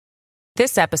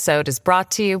This episode is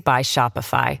brought to you by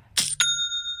Shopify.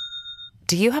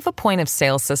 Do you have a point of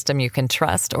sale system you can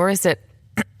trust, or is it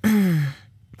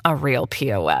a real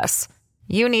POS?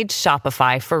 You need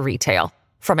Shopify for retail.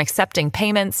 From accepting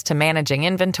payments to managing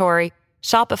inventory,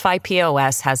 Shopify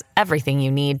POS has everything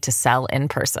you need to sell in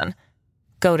person.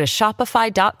 Go to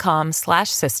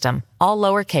shopify.com/system, all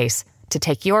lowercase, to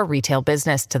take your retail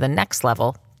business to the next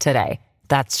level today.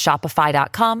 That's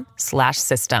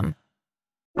shopify.com/system.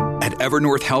 At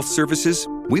Evernorth Health Services,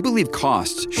 we believe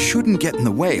costs shouldn't get in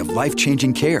the way of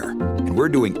life-changing care, and we're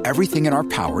doing everything in our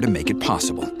power to make it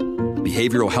possible.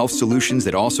 Behavioral health solutions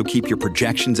that also keep your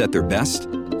projections at their best?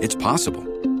 It's possible.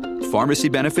 Pharmacy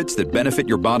benefits that benefit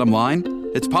your bottom line?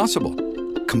 It's possible.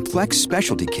 Complex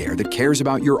specialty care that cares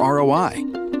about your ROI?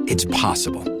 It's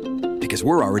possible. Because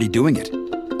we're already doing it.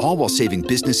 All while saving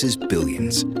businesses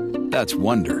billions. That's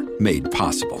Wonder made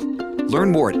possible.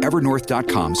 Learn more at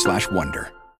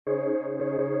evernorth.com/wonder.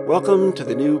 Welcome to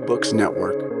the New Books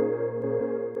Network.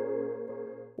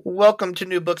 Welcome to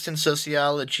New Books in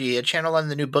Sociology, a channel on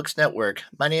the New Books Network.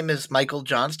 My name is Michael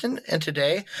Johnston, and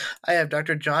today I have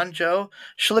Dr. John Joe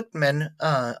Schlichtman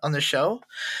on the show.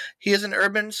 He is an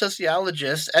urban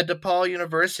sociologist at DePaul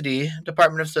University,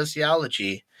 Department of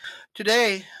Sociology.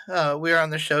 Today, we are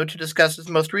on the show to discuss his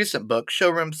most recent book,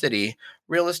 Showroom City,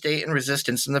 Real Estate and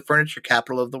Resistance in the Furniture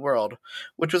Capital of the World,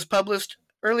 which was published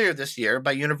earlier this year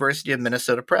by University of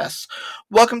Minnesota Press.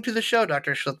 Welcome to the show,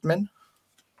 Dr. Schlichtman.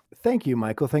 Thank you,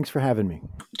 Michael. Thanks for having me.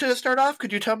 To start off,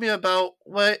 could you tell me about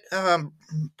what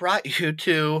brought you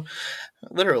to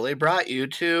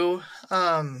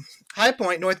High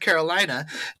Point, North Carolina,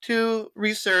 to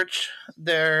research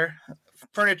their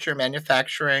furniture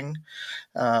manufacturing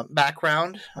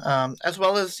background, as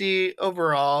well as the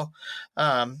overall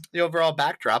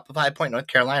backdrop of High Point, North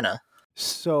Carolina?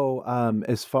 So,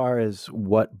 as far as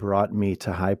what brought me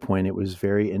to High Point, it was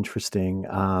very interesting.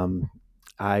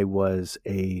 I was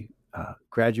a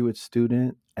graduate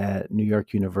student at New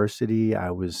York University.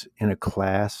 I was in a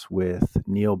class with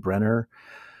Neil Brenner.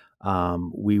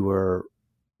 We were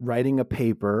writing a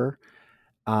paper,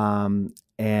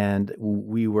 and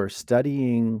we were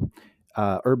studying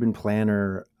urban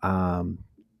planner,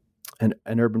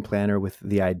 an urban planner with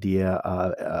the idea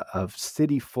of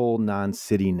city-full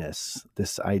non-cityness,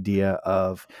 this idea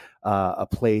of a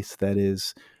place that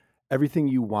is everything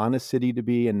you want a city to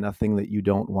be and nothing that you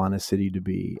don't want a city to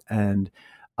be. And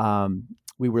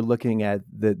we were looking at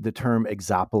the term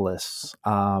exopolis,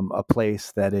 a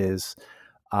place that is,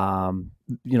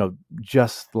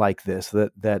 just like this,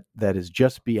 that is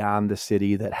just beyond the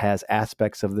city, that has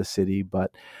aspects of the city,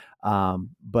 but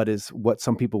is what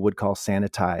some people would call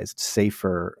sanitized,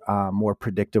 safer, more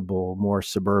predictable, more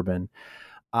suburban.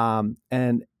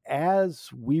 And as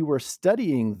we were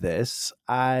studying this,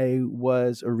 I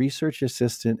was a research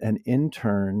assistant and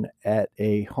intern at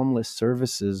a homeless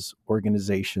services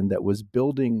organization that was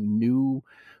building new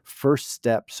first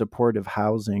step supportive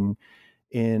housing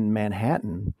in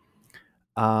Manhattan.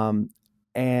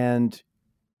 And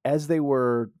as they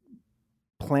were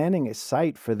planning a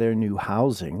site for their new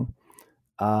housing,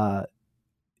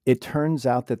 it turns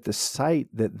out that the site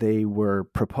that they were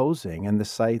proposing and the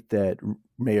site that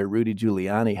Mayor Rudy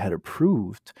Giuliani had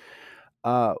approved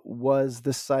was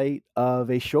the site of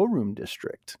a showroom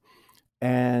district.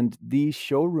 And these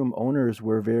showroom owners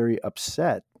were very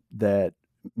upset that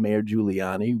Mayor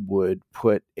Giuliani would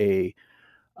put a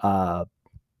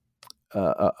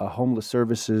homeless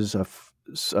services, a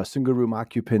single room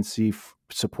occupancy,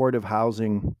 supportive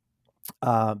housing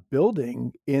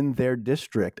building in their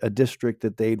district, a district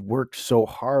that they'd worked so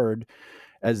hard,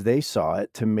 as they saw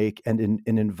it, to make an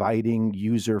inviting,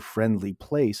 user-friendly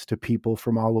place to people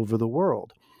from all over the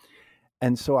world.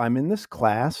 And so I'm in this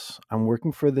class, I'm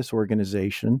working for this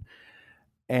organization,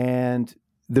 and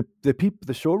the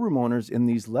showroom owners in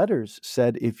these letters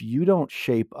said, if you don't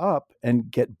shape up and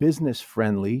get business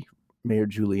friendly, Mayor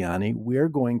Giuliani, we're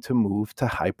going to move to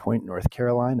High Point, North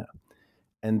Carolina.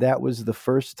 And that was the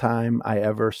first time I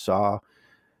ever saw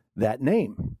that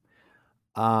name.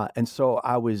 And so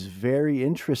I was very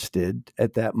interested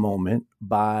at that moment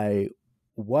by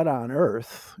what on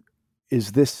earth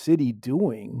is this city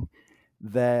doing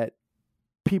that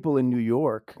people in New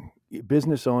York,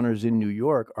 business owners in New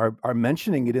York, are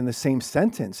mentioning it in the same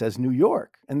sentence as New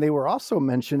York. And they were also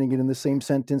mentioning it in the same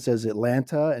sentence as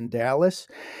Atlanta and Dallas.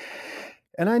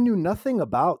 And I knew nothing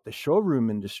about the showroom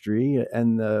industry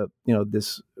and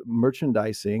this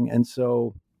merchandising. And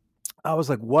so I was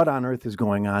like, what on earth is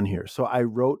going on here? So I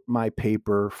wrote my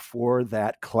paper for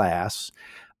that class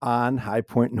on High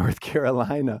Point, North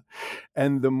Carolina.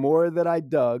 And the more that I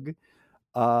dug,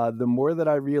 the more that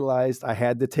I realized I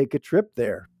had to take a trip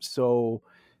there. So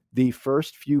the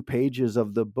first few pages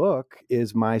of the book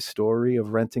is my story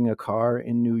of renting a car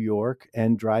in New York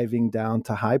and driving down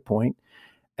to High Point.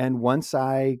 And once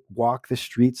I walk the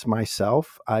streets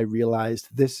myself, I realized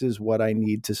this is what I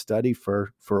need to study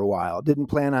for a while. Didn't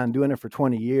plan on doing it for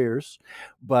 20 years,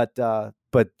 but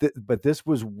this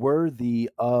was worthy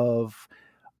of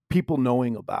people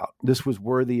knowing about. This was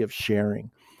worthy of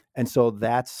sharing. And so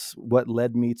that's what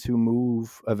led me to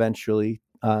move eventually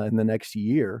in the next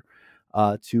year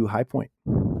to High Point.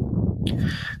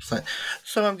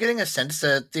 So I'm getting a sense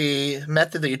that the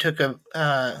method that you took, the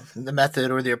method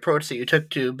or the approach that you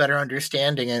took to better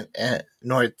understanding in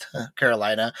North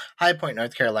Carolina, High Point,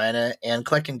 North Carolina, and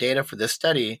collecting data for this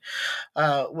study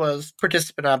was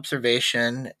participant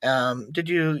observation. Did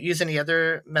you use any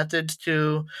other methods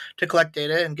to collect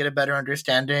data and get a better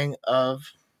understanding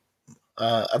of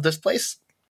this place?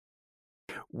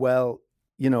 Well,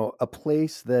 a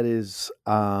place that is,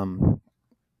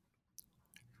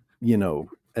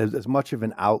 as much of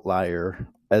an outlier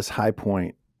as High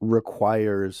Point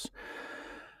requires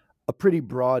a pretty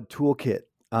broad toolkit.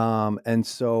 And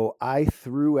so I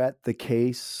threw at the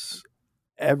case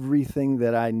everything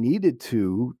that I needed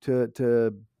to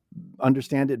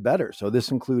understand it better. So this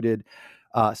included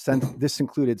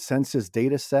census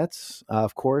data sets,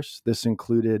 of course. This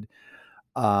included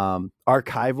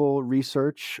archival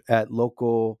research at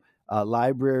local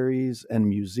libraries and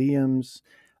museums.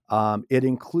 It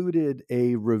included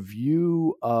a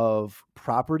review of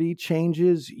property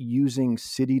changes using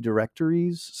city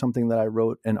directories, something that I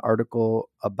wrote an article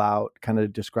about, kind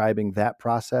of describing that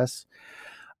process.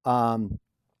 It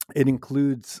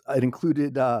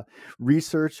included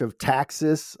research of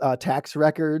tax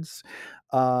records,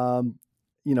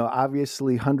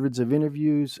 obviously hundreds of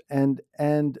interviews, and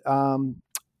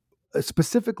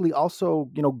specifically also,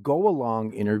 go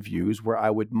along interviews where I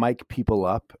would mic people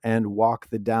up and walk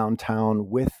the downtown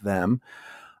with them,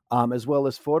 as well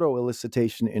as photo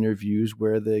elicitation interviews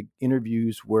where the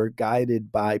interviews were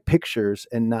guided by pictures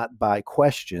and not by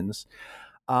questions.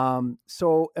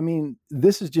 So, I mean,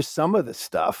 this is just some of the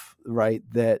stuff, right,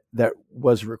 that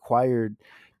was required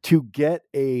to get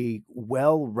a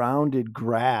well-rounded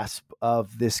grasp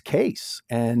of this case.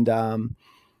 And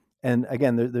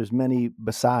again, there's many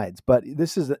besides, but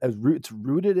this is it's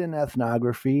rooted in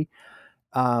ethnography.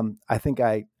 I think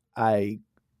I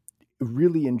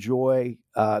really enjoy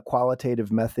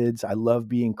qualitative methods. I love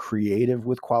being creative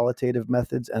with qualitative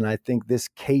methods, and I think this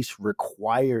case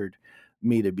required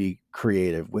me to be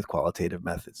creative with qualitative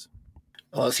methods.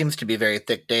 Well, it seems to be very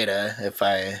thick data, if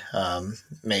I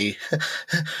may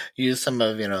use some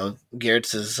of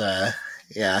Geertz's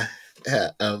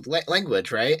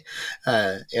language, right?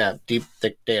 Deep,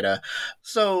 thick data.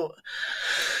 So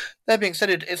that being said,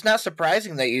 it's not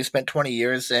surprising that you spent 20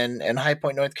 years in High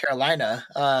Point, North Carolina,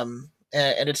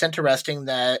 and it's interesting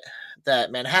that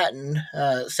Manhattan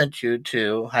sent you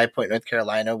to High Point, North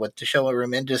Carolina, with the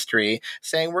showroom industry,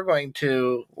 saying we're going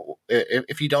to,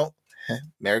 if you don't,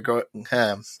 Mayor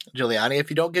Giuliani,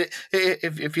 if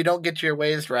you don't get your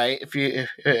ways right,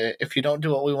 if you don't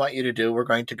do what we want you to do, we're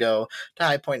going to go to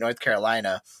High Point, North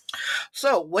Carolina.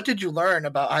 So, what did you learn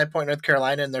about High Point, North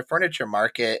Carolina, and their furniture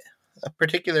market,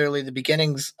 particularly the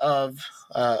beginnings of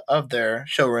their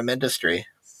showroom industry?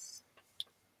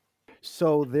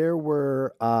 So there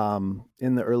were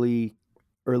in the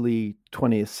early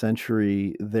 20th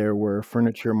century, there were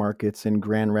furniture markets in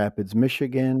Grand Rapids,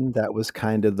 Michigan. That was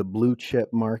kind of the blue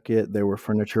chip market. There were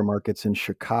furniture markets in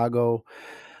Chicago.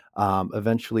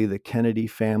 Eventually, the Kennedy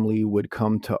family would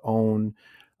come to own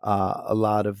a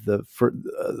lot of the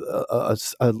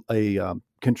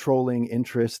controlling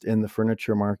interest in the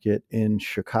furniture market in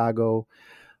Chicago.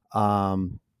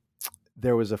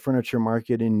 There was a furniture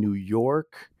market in New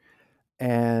York.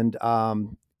 And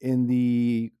in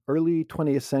the early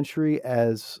 20th century,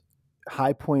 as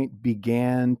High Point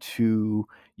began to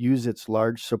use its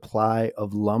large supply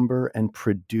of lumber and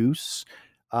produce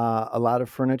a lot of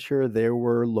furniture, there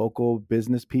were local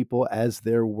business people, as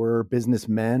there were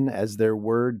businessmen, as there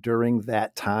were during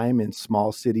that time in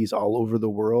small cities all over the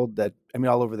world,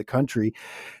 all over the country,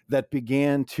 that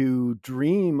began to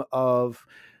dream of,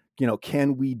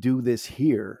 can we do this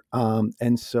here?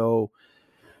 And so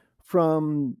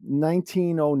from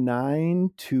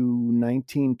 1909 to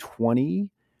 1920,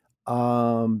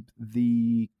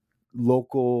 the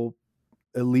local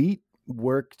elite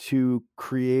worked to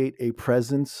create a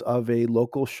presence of a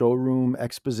local showroom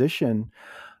exposition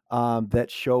that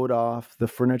showed off the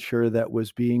furniture that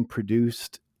was being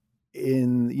produced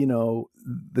in,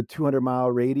 the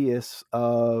 200-mile radius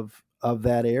of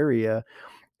that area.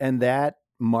 And that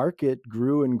market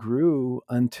grew and grew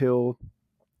until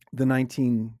the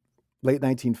late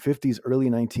 1950s, early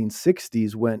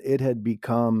 1960s, when it had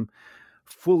become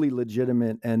fully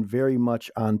legitimate and very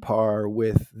much on par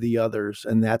with the others.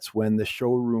 And that's when the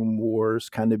showroom wars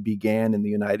kind of began in the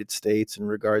United States in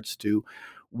regards to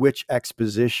which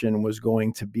exposition was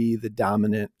going to be the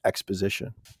dominant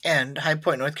exposition. And High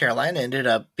Point, North Carolina ended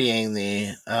up being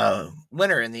the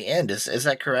winner in the end. Is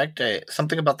that correct?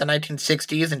 Something about the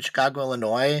 1960s in Chicago,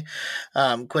 Illinois,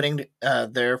 quitting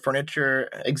their furniture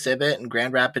exhibit, and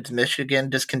Grand Rapids, Michigan,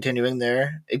 discontinuing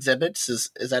their exhibits.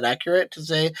 Is that accurate to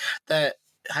say that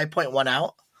High Point won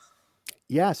out?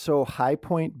 Yeah, so High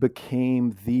Point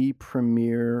became the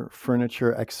premier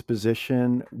furniture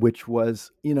exposition, which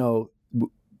was,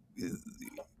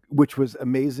 which was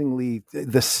amazingly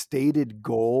the stated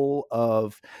goal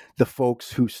of the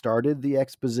folks who started the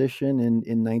exposition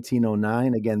in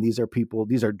 1909. Again, these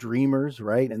are dreamers,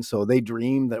 right? And so they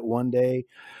dreamed that one day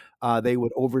they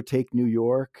would overtake New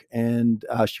York and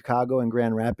Chicago and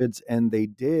Grand Rapids, and they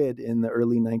did in the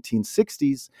early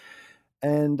 1960s.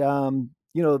 And,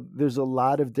 there's a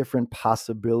lot of different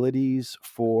possibilities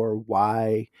for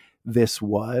why this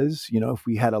was. If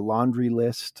we had a laundry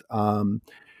list,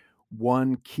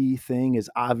 one key thing is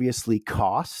obviously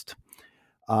cost,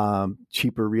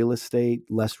 cheaper real estate,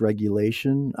 less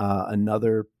regulation.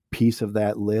 Another piece of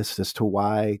that list as to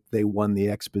why they won the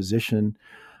exposition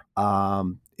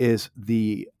is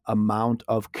the amount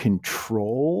of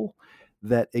control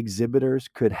that exhibitors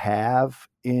could have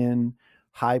in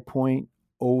High Point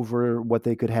over what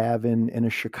they could have in a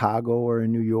Chicago or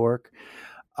in New York.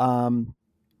 And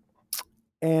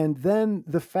then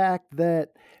the fact that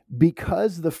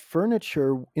because the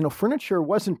furniture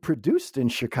wasn't produced in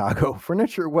Chicago,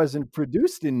 furniture wasn't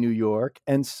produced in New York.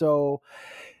 And so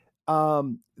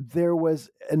there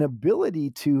was an ability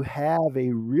to have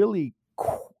a really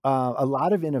a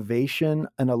lot of innovation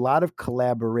and a lot of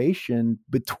collaboration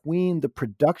between the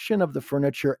production of the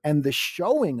furniture and the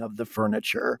showing of the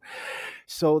furniture,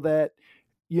 so that,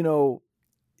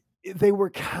 they were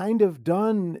kind of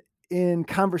done in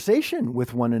conversation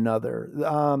with one another.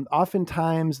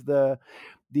 Oftentimes the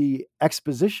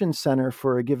exposition center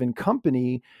for a given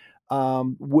company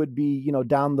would be,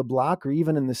 down the block or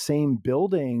even in the same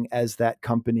building as that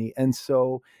company. And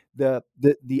so the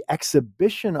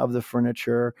exhibition of the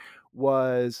furniture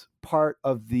was part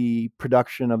of the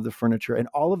production of the furniture, and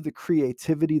all of the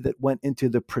creativity that went into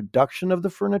the production of the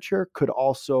furniture could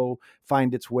also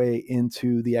find its way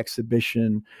into the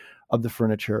exhibition of the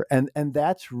furniture. And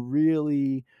that's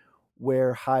really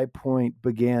where High Point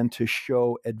began to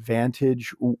show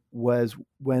advantage, was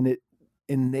when it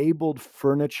enabled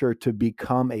furniture to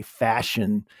become a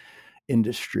fashion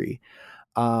industry.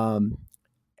 And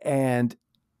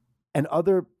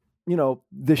other,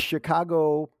 the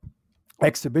Chicago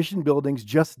exhibition buildings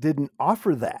just didn't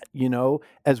offer that,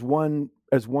 as one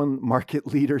market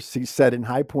leader said in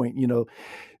High Point,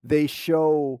 they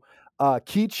show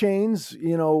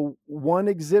keychains, one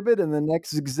exhibit, and the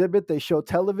next exhibit they show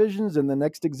televisions, and the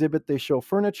next exhibit they show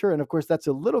furniture. And of course, that's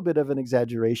a little bit of an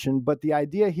exaggeration, but the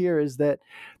idea here is that,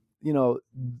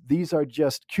 these are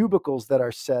just cubicles that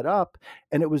are set up,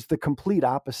 and it was the complete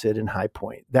opposite in High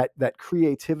Point. That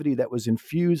creativity that was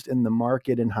infused in the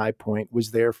market in High Point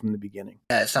was there from the beginning.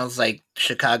 Yeah, it sounds like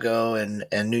Chicago and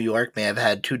New York may have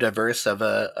had too diverse of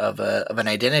an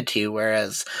identity,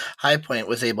 whereas High Point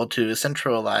was able to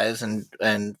centralize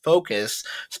and focus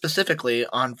specifically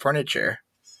on furniture.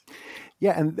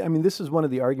 Yeah, and I mean, this is one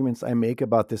of the arguments I make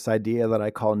about this idea that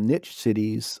I call niche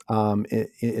cities.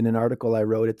 In an article I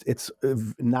wrote, it's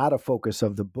not a focus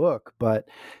of the book, but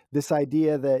this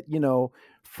idea that,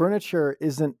 furniture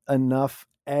isn't enough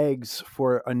eggs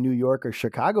for a New York or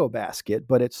Chicago basket,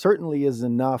 but it certainly is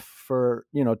enough for,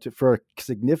 for a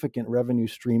significant revenue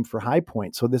stream for High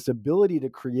Point. So this ability to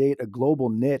create a global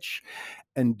niche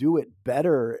and do it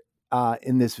better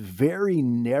in this very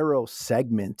narrow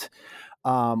segment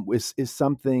is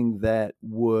something that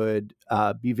would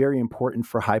be very important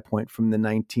for High Point from the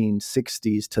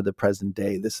 1960s to the present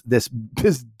day. This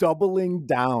doubling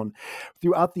down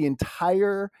throughout the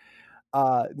entire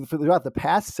throughout the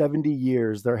past 70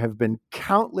 years, there have been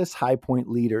countless High Point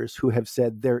leaders who have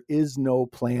said there is no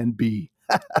plan B.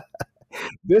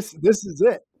 This is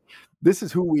it. This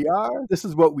is who we are. This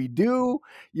is what we do.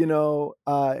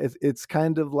 It's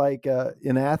kind of like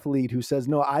an athlete who says,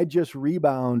 no, I just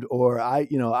rebound, or I'm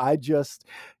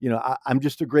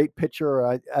just a great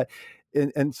pitcher.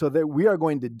 And so that we are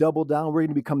going to double down. We're going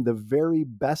to become the very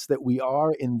best that we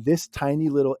are in this tiny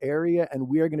little area. And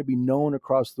we are going to be known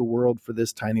across the world for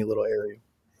this tiny little area.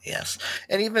 Yes,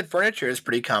 and even furniture is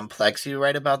pretty complex. You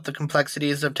write about the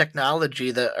complexities of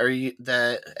technology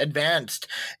that advanced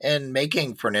in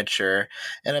making furniture,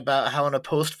 and about how in a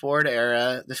post-Ford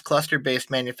era, this cluster-based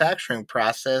manufacturing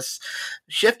process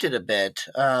shifted a bit.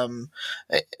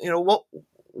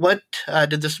 What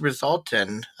did this result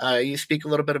in? You speak a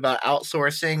little bit about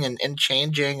outsourcing and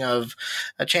changing of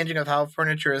how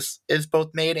furniture is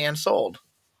both made and sold.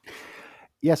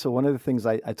 Yeah. So one of the things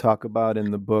I talk about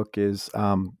in the book is,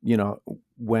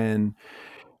 when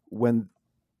when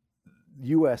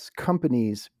U.S.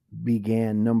 companies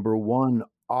began, number one,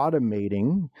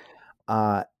 automating,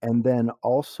 and then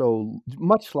also,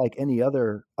 much like any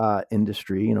other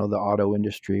industry, the auto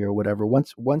industry or whatever,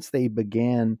 once they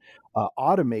began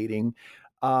automating,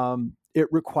 it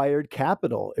required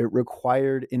capital, it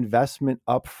required investment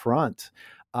up front.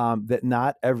 That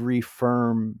not every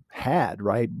firm had,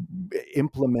 right?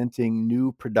 Implementing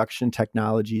new production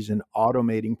technologies and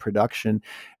automating production,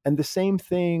 and the same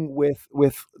thing with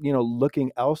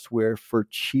looking elsewhere for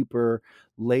cheaper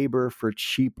labor, for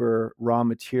cheaper raw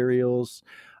materials.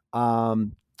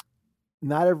 Um,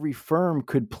 Not every firm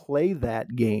could play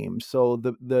that game. So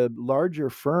the larger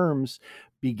firms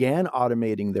began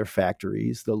automating their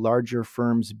factories. The larger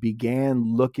firms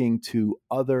began looking to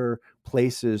other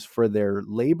places for their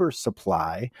labor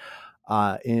supply,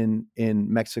 in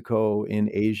Mexico, in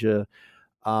Asia,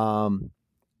 um,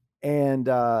 and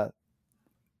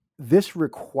this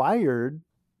required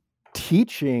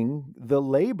teaching the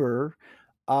labor,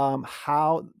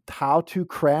 how to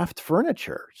craft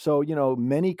furniture. So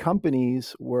many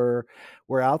companies were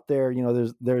out there.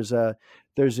 There's a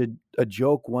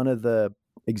joke one of the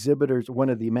exhibitors, one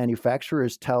of the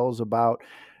manufacturers tells about,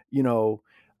 you know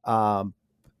um,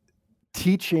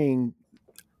 teaching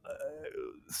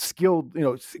skilled,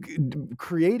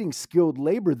 creating skilled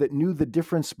labor that knew the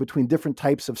difference between different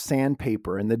types of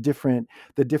sandpaper and the different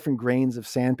grains of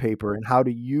sandpaper and how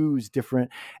to use different.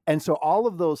 And so all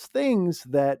of those things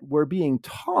that were being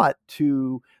taught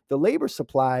to the labor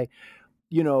supply,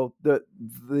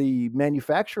 the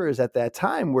manufacturers at that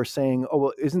time were saying, "Oh,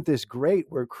 well, isn't this great?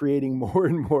 We're creating more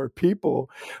and more people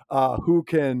who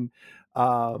can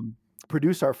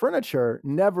produce our furniture,"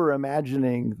 never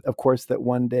imagining, of course, that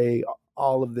one day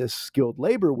all of this skilled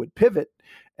labor would pivot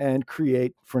and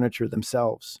create furniture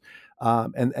themselves.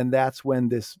 And that's when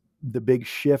the big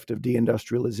shift of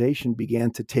deindustrialization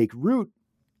began to take root,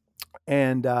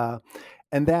 and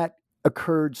that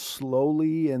occurred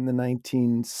slowly in the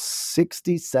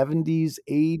 1960s, 70s,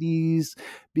 80s,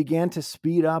 began to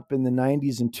speed up in the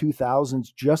 90s and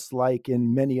 2000s, just like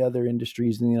in many other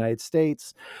industries in the United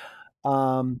States.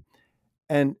 Um,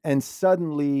 and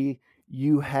suddenly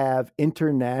you have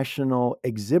international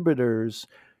exhibitors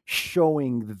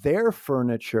showing their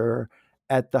furniture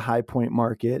at the High Point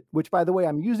Market, which, by the way,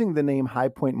 I'm using the name High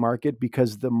Point Market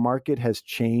because the market has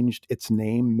changed its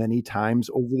name many times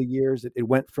over the years. It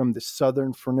went from the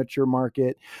Southern Furniture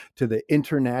Market to the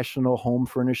International Home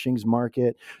Furnishings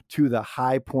Market to the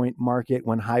High Point Market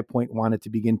when High Point wanted to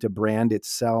begin to brand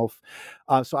itself.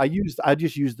 So I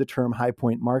just used the term High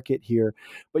Point Market here.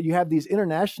 But you have these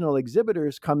international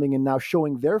exhibitors coming and now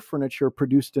showing their furniture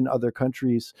produced in other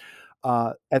countries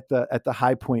at the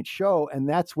High Point show, and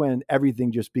that's when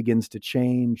everything just begins to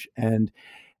change, and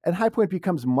High Point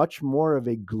becomes much more of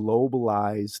a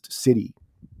globalized city.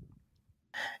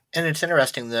 And it's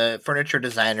interesting, the furniture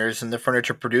designers and the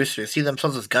furniture producers see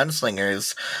themselves as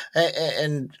gunslingers,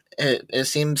 and it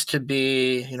seems to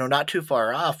be, not too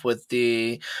far off with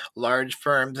the large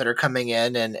firms that are coming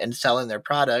in and selling their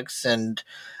products, uh,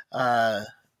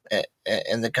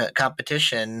 and the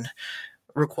competition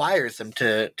requires them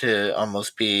to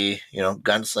almost be,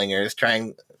 gunslingers,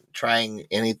 trying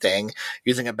anything,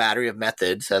 using a battery of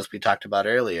methods, as we talked about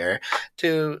earlier,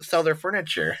 to sell their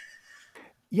furniture.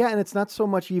 Yeah, and it's not so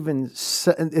much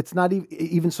it's not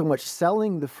even so much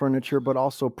selling the furniture, but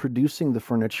also producing the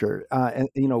furniture. And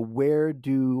where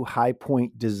do High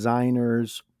Point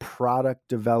designers, product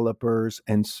developers,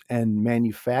 and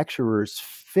manufacturers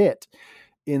fit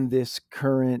in this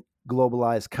current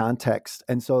globalized context?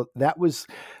 And so that was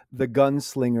the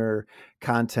gunslinger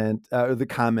content, or the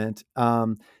comment,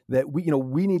 that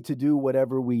we need to do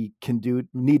whatever we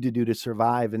need to do to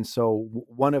survive. And so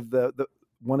one of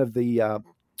the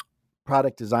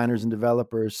product designers and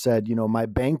developers said, my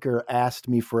banker asked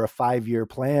me for a 5-year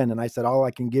plan, and I said, all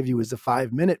I can give you is a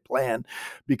 5-minute plan,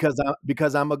 because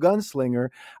I'm a gunslinger.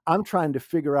 I'm trying to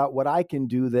figure out what I can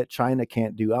do that China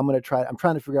can't do. I'm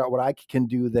trying to figure out what I can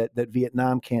do that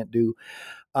Vietnam can't do.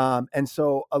 And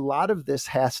so a lot of this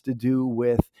has to do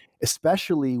with,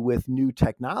 especially with new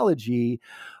technology,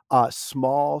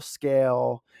 small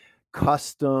scale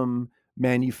custom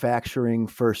manufacturing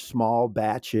for small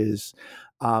batches,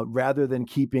 rather than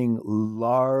keeping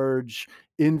large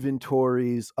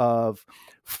inventories of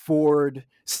Ford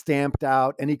stamped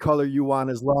out any color you want,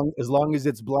 as long as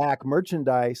it's black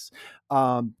merchandise,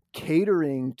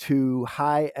 catering to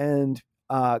high end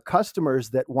customers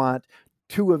that want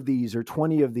 2 of these or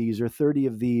 20 of these or 30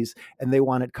 of these, and they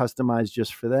want it customized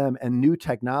just for them. And new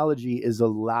technology is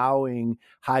allowing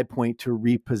High Point to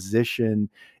reposition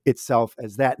itself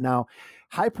as that. Now,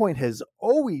 High Point has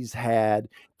always had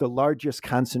the largest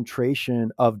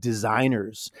concentration of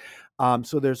designers.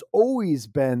 So there's always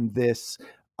been this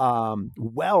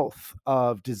wealth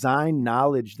of design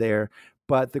knowledge there.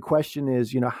 But the question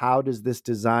is, how does this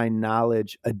design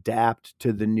knowledge adapt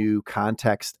to the new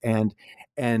context? And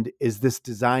has this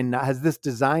design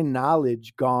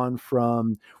knowledge gone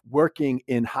from working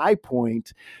in High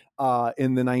Point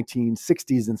in the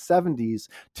 1960s and 70s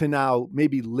to now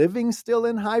maybe living still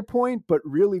in High Point, but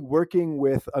really working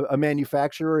with a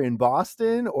manufacturer in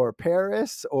Boston or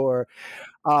Paris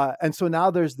and so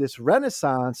now there's this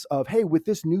renaissance of, hey, with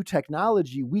this new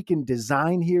technology, we can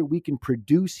design here, we can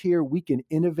produce here, we can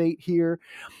innovate here.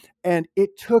 And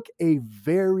it took a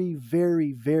very,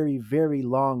 very, very, very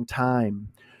long time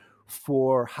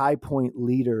for High Point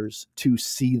leaders to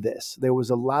see this. There was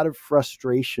a lot of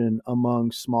frustration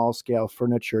among small scale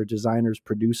furniture designers,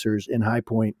 producers in High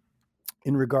Point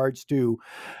in regards to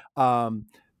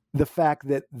the fact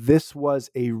that this was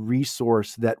a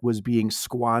resource that was being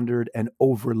squandered and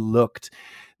overlooked,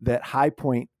 that High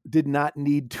Point did not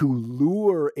need to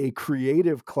lure a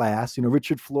creative class.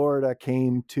 Richard Florida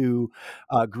came to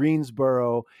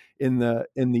Greensboro in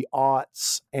the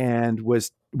aughts and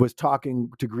was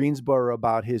talking to Greensboro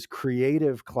about his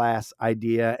creative class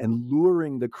idea and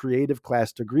luring the creative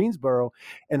class to Greensboro.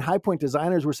 And High Point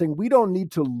designers were saying, we don't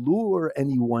need to lure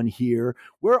anyone here.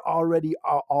 We're already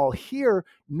all here.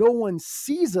 No one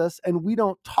sees us, and we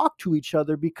don't talk to each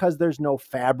other because there's no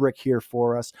fabric here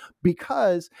for us,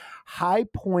 because High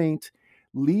Point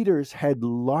leaders had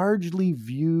largely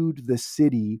viewed the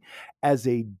city as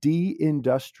a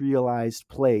deindustrialized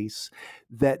place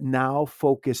that now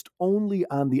focused only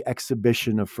on the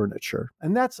exhibition of furniture.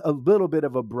 And that's a little bit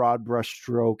of a broad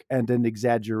brushstroke and an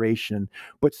exaggeration,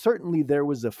 but certainly there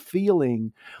was a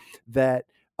feeling that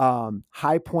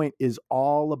High Point is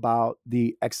all about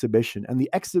the exhibition. And the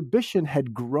exhibition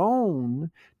had grown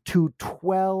to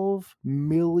 12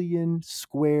 million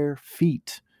square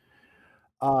feet.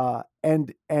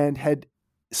 And had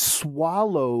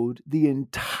swallowed the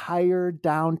entire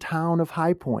downtown of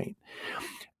High Point.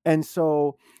 And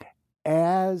so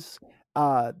as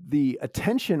the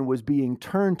attention was being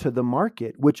turned to the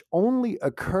market, which only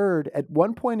occurred at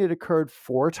one point, it occurred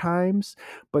 4 times,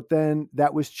 but then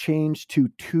that was changed to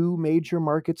 2 major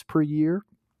markets per year.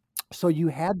 So you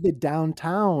had the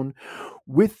downtown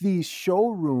with these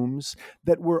showrooms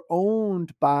that were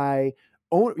owned by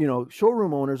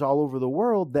showroom owners all over the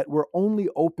world that were only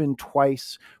open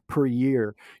twice per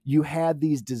year. You had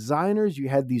these designers, you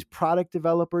had these product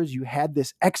developers, you had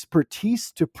this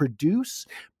expertise to produce,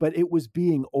 but it was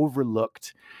being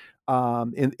overlooked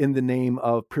in the name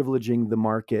of privileging the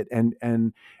market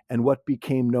and what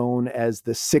became known as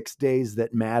the 6 days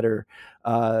that matter.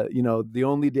 The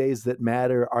only days that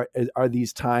matter are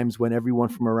these times when everyone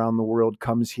from around the world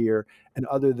comes here, and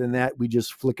other than that, we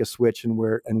just flick a switch and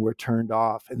we're turned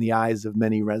off in the eyes of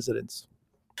many residents.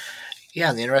 Yeah,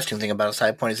 and the interesting thing about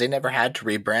High Point is they never had to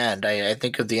rebrand. I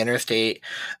think of the interstate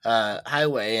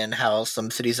highway and how some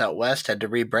cities out west had to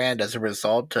rebrand as a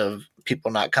result of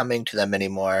people not coming to them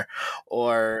anymore,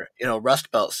 or Rust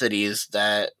Belt cities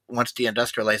that once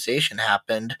deindustrialization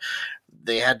happened,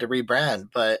 they had to rebrand.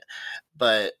 But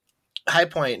High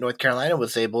Point, North Carolina,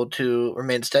 was able to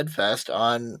remain steadfast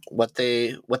on what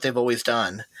they've always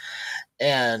done.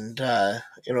 And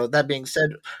that being said,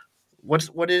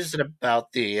 what is it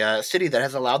about the city that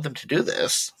has allowed them to do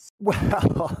this?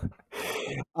 Well,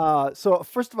 so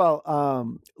first of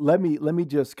all, let me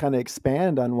just kind of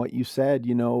expand on what you said.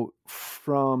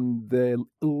 From the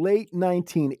late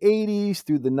 1980s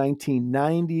through the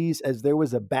 1990s, as there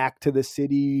was a back to the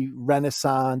city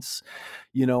renaissance,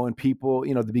 and people,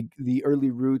 the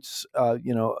early roots,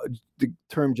 the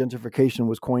term gentrification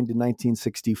was coined in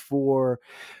 1964.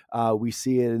 We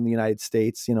see it in the United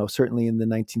States, certainly in the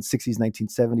 1960s,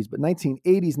 1970s, but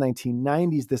 1980s,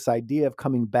 1990s, this idea of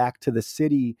coming back to the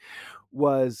city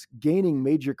was gaining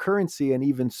major currency, and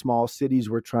even small cities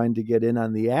were trying to get in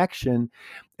on the action.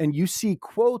 And you see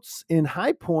quotes in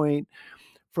High Point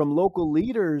from local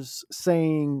leaders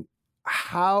saying,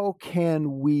 how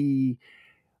can we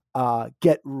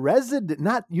get resident,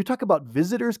 not, you talk about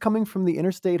visitors coming from the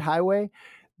interstate highway.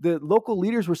 The local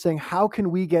leaders were saying, how can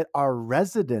we get our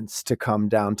residents to come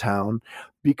downtown?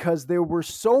 Because there were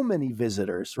so many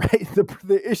visitors, right?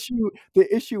 The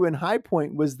issue in High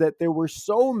Point was that there were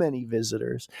so many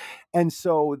visitors. And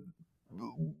so,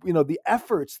 the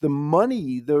efforts, the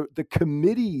money, the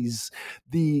committees,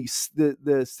 the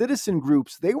citizen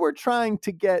groups, they were trying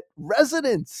to get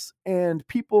residents and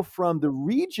people from the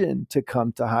region to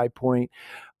come to High Point.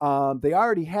 They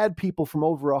already had people from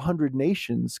over 100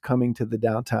 nations coming to the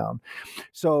downtown.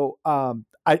 So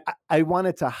I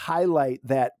wanted to highlight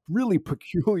that really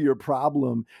peculiar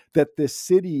problem that this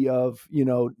city of,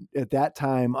 at that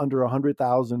time, under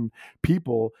 100,000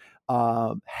 people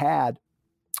had.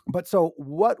 But so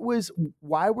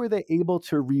why were they able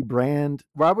to rebrand?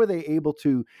 Why were they able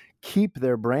to keep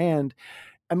their brand?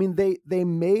 I mean, they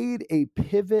made a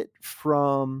pivot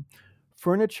from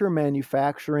furniture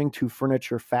manufacturing to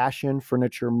furniture fashion,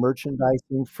 furniture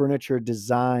merchandising, furniture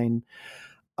design.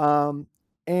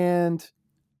 And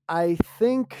I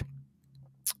think,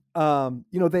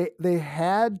 they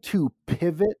had to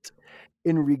pivot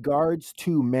in regards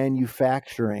to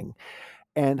manufacturing.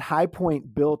 And High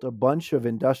Point built a bunch of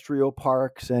industrial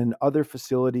parks and other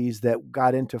facilities that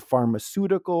got into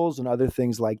pharmaceuticals and other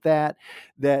things like that,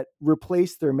 that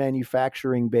replaced their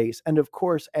manufacturing base. And of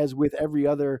course, as with every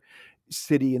other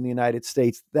city in the United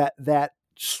States, that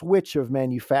switch of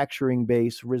manufacturing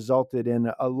base resulted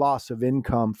in a loss of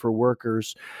income for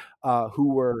workers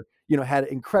who were, had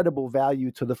incredible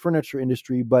value to the furniture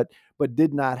industry, but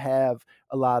did not have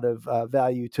a lot of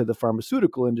value to the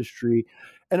pharmaceutical industry.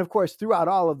 And of course, throughout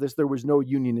all of this, there was no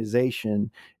unionization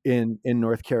in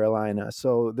North Carolina,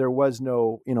 so there was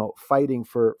no fighting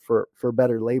for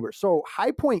better labor. So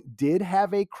High Point did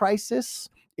have a crisis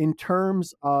in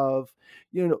terms of,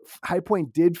 High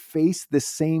Point did face the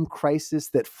same crisis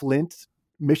that Flint,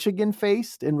 Michigan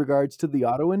faced in regards to the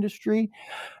auto industry.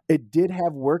 It did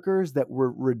have workers that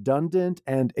were redundant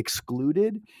and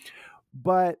excluded,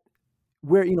 but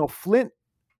where, Flint,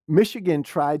 Michigan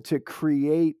tried to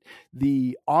create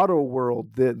the auto world,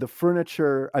 the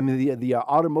furniture, the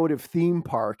automotive theme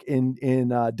park in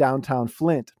downtown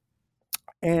Flint.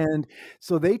 And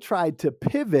so they tried to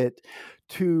pivot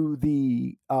to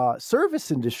the service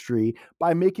industry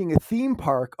by making a theme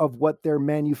park of what their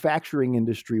manufacturing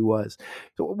industry was.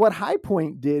 So what High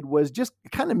Point did was just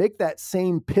kind of make that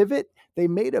same pivot. They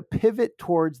made a pivot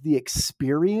towards the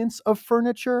experience of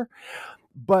furniture.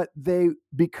 But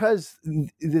because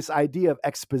this idea of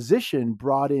exposition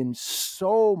brought in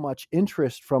so much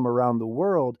interest from around the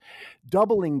world,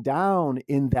 doubling down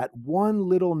in that one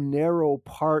little narrow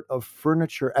part of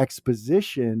furniture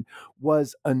exposition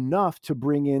was enough to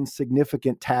bring in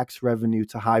significant tax revenue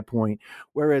to High Point,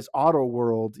 whereas Auto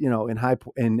World,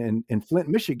 in Flint,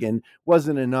 Michigan,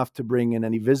 wasn't enough to bring in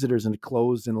any visitors, and it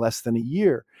closed in less than a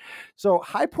year. So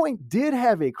High Point did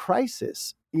have a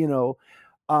crisis,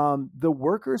 the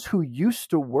workers who used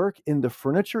to work in the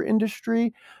furniture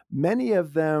industry, many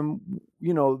of them,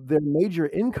 their major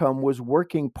income was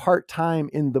working part-time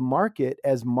in the market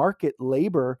as market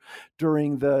labor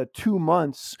during the 2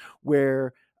 months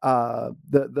where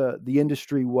the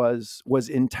industry was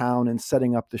in town and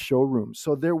setting up the showroom.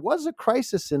 So there was a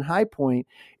crisis in High Point.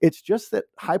 It's just that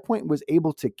High Point was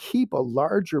able to keep a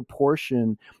larger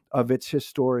portion of its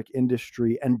historic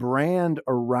industry and brand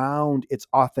around its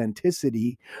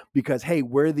authenticity because, hey,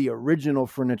 we're the original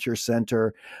furniture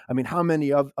center. I mean, how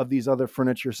many of these other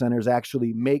furniture centers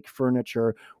actually make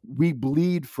furniture? We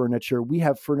bleed furniture. We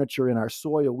have furniture in our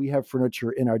soil. We have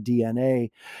furniture in our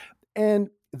DNA. And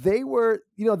they were,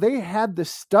 they had the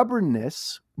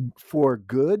stubbornness for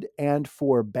good and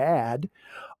for bad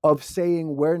of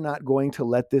saying, we're not going to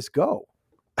let this go.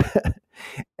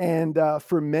 And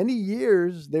for many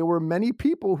years, there were many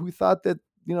people who thought that,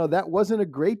 that wasn't a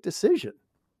great decision.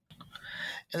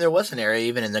 And there was an area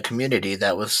even in the community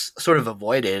that was sort of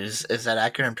avoided. Is that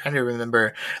accurate? I'm trying to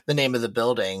remember the name of the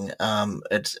building.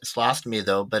 It's lost me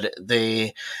though. But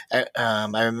I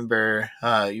remember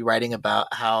you writing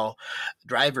about how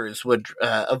drivers would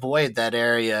avoid that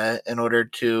area in order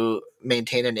to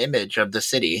maintain an image of the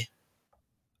city.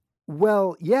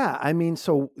 Well, yeah. I mean,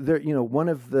 so there, one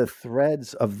of the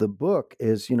threads of the book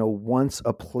is, once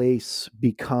a place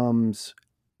becomes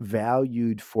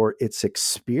valued for its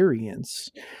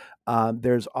experience,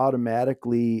 there's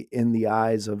automatically, in the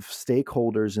eyes of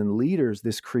stakeholders and leaders,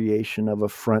 this creation of a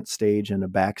front stage and a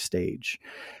backstage.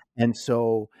 And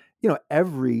so,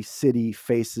 every city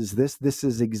faces this. This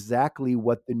is exactly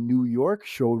what the New York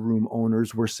showroom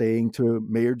owners were saying to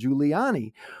Mayor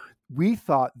Giuliani. we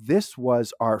thought this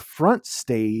was our front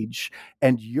stage,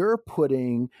 and you're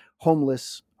putting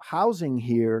homeless housing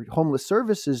here, homeless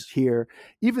services here,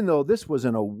 even though this was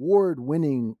an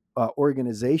award-winning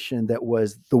organization that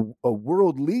was a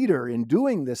world leader in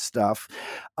doing this stuff.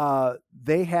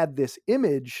 They had this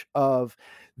image of,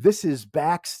 this is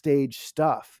backstage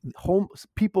stuff.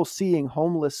 People seeing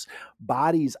homeless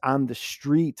bodies on the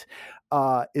street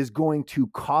is going to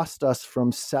cost us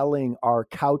from selling our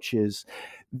couches.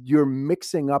 You're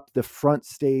mixing up the front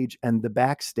stage and the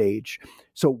backstage.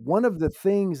 So one of the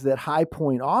things that High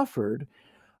Point offered,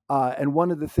 and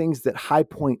one of the things that High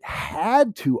Point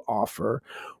had to offer,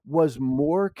 was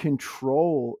more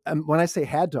control. And when I say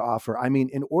had to offer, I mean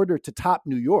in order to top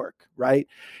New York, right?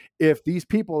 If these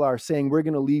people are saying we're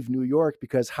going to leave New York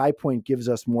because High Point gives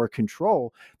us more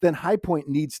control, then High Point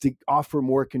needs to offer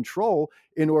more control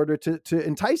in order to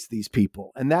entice these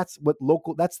people. And that's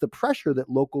the pressure that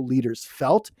local leaders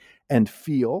felt and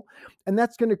feel. And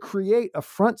that's going to create a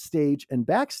front stage and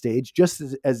backstage, just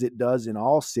as it does in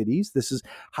all cities.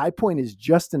 High Point is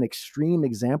just an extreme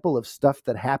example of stuff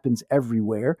that happens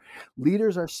everywhere.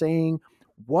 Leaders are saying,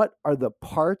 what are the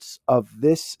parts of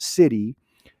this city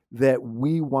that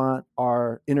we want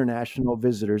our international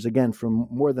visitors, again, from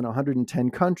more than 110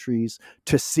 countries,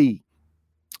 to see?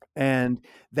 And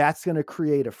that's going to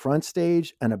create a front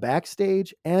stage and a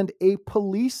backstage and a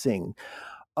policing,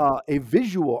 a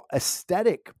visual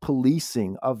aesthetic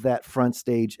policing of that front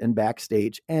stage and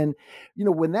backstage. And,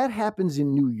 when that happens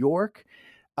in New York,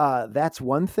 that's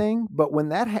one thing. But when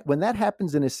that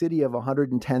happens in a city of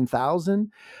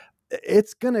 110,000,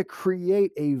 it's going to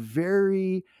create a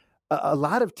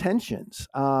lot of tensions,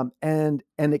 and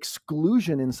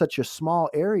exclusion in such a small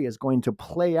area is going to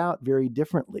play out very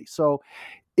differently. So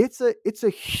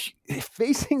facing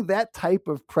that type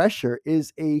of pressure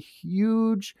is a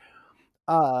huge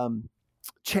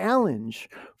challenge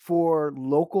for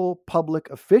local public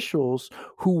officials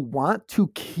who want to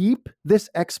keep this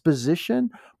exposition,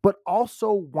 but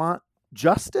also want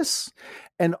justice,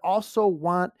 and also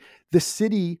want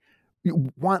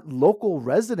local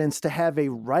residents to have a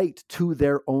right to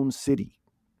their own city,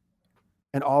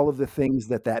 and all of the things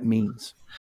that means.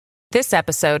 This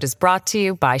episode is brought to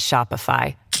you by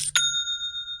Shopify.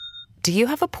 Do you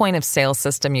have a point of sale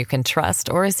system you can trust,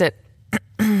 or is it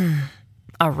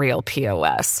a real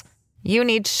POS? You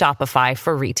need Shopify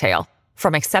for retail.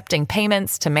 From accepting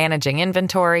payments to managing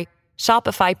inventory,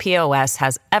 Shopify POS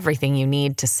has everything you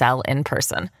need to sell in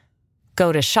person.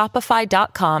 Go to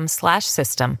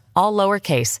shopify.com/system, all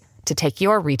lowercase, to take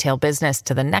your retail business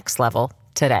to the next level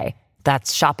today.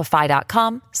 That's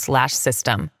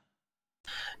shopify.com/system.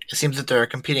 It seems that there are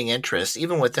competing interests,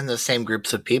 even within the same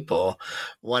groups of people,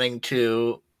 wanting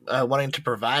to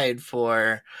provide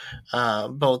for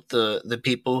both the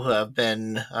people who have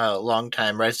been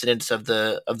longtime residents of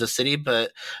the city,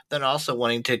 but then also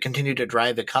wanting to continue to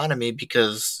drive economy,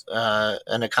 because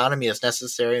an economy is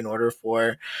necessary in order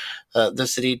for the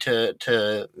city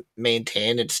to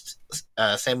maintain its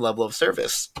same level of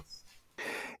service.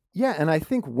 Yeah, and I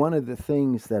think one of the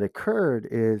things that occurred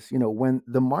is, when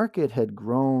the market had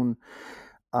grown,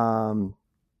 the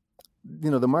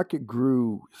market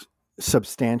grew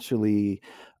substantially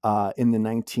in the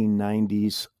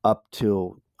 1990s up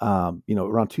till,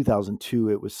 around 2002.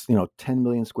 It was, 10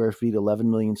 million square feet,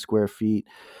 11 million square feet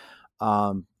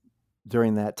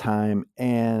during that time.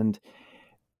 And,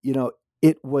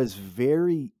 it was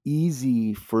very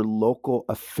easy for local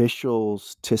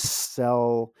officials to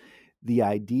sell the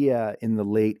idea in the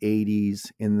late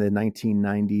 80s, in the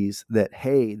 1990s, that,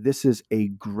 hey, this is a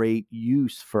great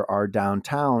use for our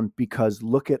downtown, because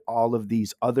look at all of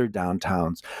these other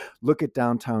downtowns. Look at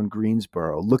downtown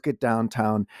Greensboro. Look at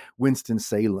downtown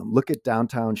Winston-Salem. Look at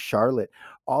downtown Charlotte.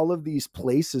 All of these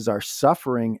places are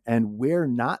suffering, and we're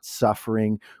not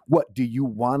suffering. What, do you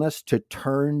want us to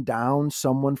turn down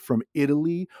someone from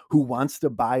Italy who wants to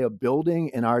buy a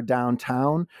building in our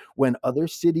downtown when other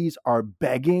cities are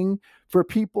begging for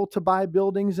people to buy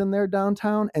buildings in their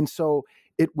downtown? And so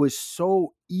it was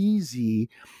so easy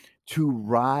to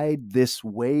ride this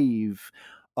wave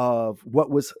of what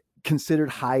was considered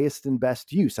highest and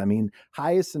best use. I mean,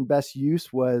 highest and best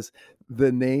use was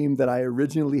the name that I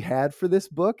originally had for this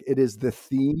book. It is the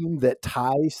theme that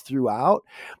ties throughout.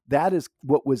 That is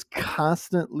what was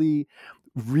constantly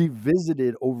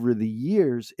revisited over the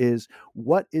years, is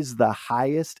what is the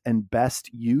highest and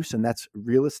best use, and that's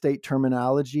real estate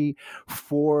terminology,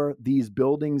 for these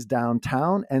buildings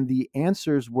downtown. And the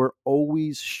answers were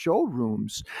always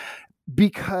showrooms,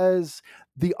 because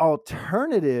the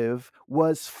alternative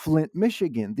was Flint,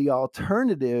 Michigan. The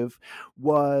alternative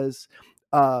was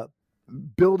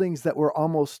buildings that were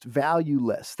almost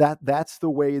valueless. That's the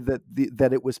way that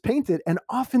that it was painted. And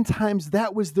oftentimes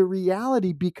that was the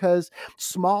reality, because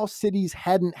small cities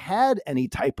hadn't had any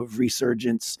type of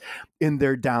resurgence in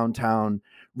their downtown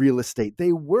real estate.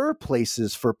 They were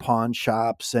places for pawn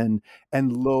shops and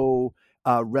low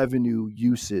revenue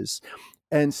uses.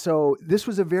 And so this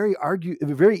was a very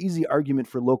easy argument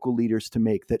for local leaders to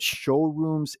make, that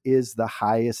showrooms is the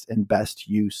highest and best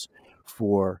use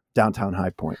for downtown High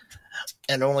Point.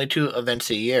 And only 2 events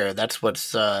a year. That's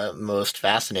what's most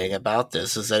fascinating about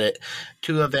this, is that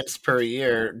 2 events per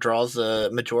year draws a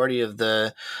majority of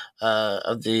the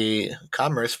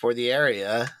commerce for the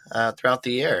area throughout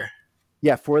the year.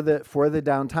 Yeah, for the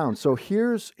downtown. So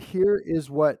here is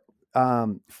what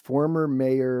former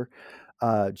Mayor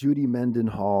Judy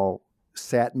Mendenhall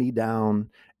sat me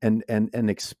down and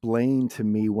explained to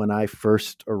me when I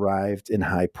first arrived in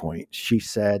High Point. She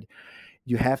said,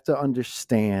 you have to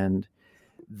understand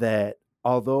that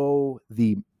although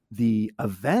the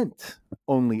event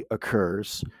only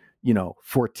occurs,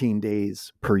 14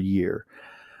 days per year,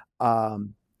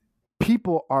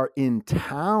 people are in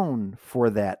town for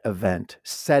that event,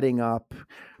 setting up,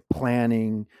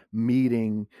 planning,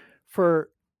 meeting for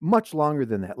much longer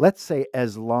than that. Let's say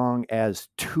as long as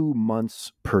 2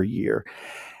 months per year.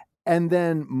 And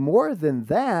then more than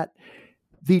that,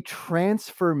 the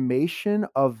transformation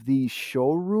of these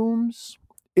showrooms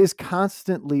is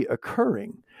constantly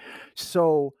occurring.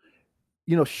 So,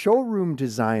 showroom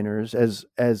designers, as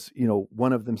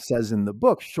one of them says in the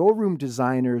book, showroom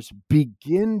designers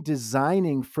begin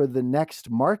designing for the next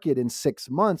market in 6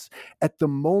 months at the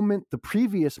moment the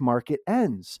previous market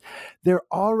ends. They're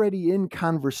already in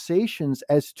conversations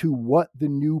as to what the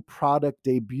new product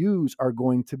debuts are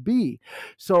going to be.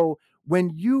 So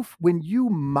when you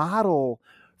model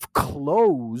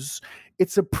clothes,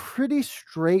 it's a pretty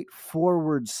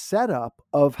straightforward setup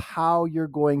of how you're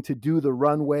going to do the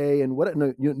runway and what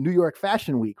New York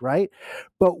Fashion Week, right?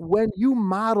 But when you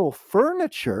model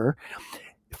furniture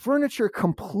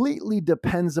completely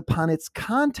depends upon its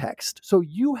context. So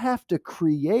you have to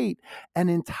create an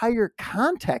entire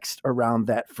context around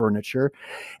that furniture,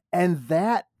 and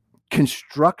that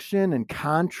construction and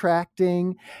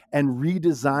contracting and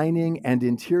redesigning and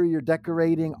interior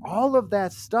decorating, all of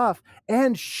that stuff,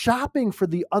 and shopping for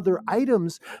the other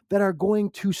items that are going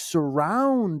to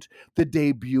surround the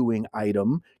debuting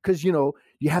item. Because, you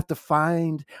have to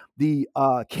find the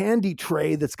candy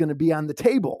tray that's going to be on the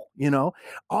table,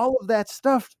 all of that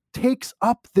stuff takes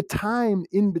up the time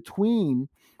in between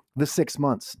the 6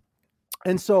 months.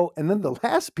 And then the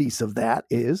last piece of that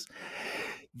is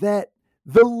that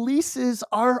the leases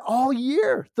are all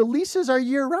year. The leases are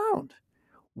year round.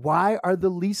 Why are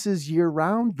the leases year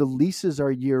round? The leases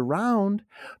are year round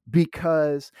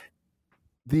because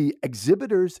the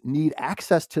exhibitors need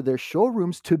access to their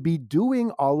showrooms to be doing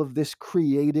all of this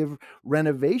creative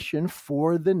renovation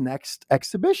for the next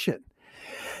exhibition.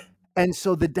 And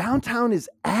so the downtown is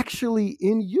actually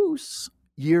in use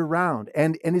year round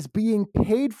and is being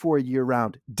paid for year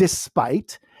round,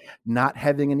 despite not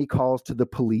having any calls to the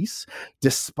police,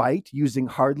 despite using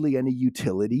hardly any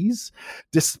utilities,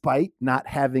 despite not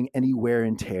having any wear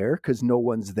and tear because no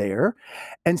one's there.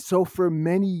 And so for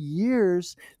many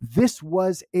years, this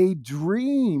was a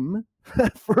dream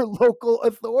for local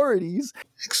authorities.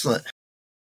 Excellent.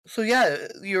 So yeah,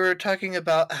 you were talking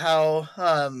about how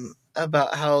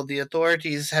the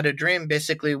authorities had a dream,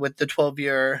 basically, with the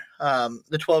 12-year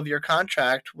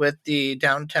contract with the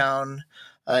downtown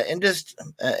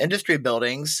industry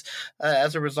buildings,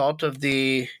 as a result of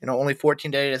the only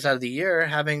 14 days out of the year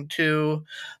having to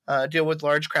deal with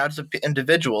large crowds of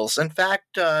individuals. In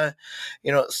fact,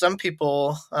 some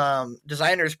people,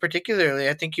 designers particularly,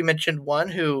 I think you mentioned one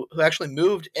who actually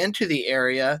moved into the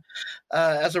area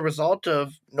as a result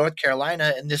of North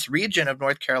Carolina and this region of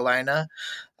North Carolina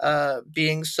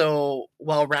being so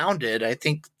well-rounded. I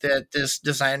think that this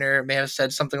designer may have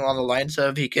said something along the lines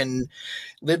of, he can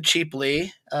live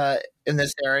cheaply in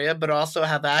this area, but also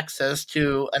have access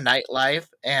to a nightlife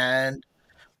and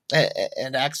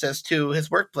access to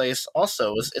his workplace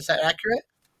also. Is that accurate?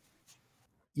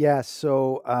 Yeah,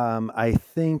 so I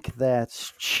think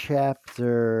that's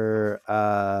chapter,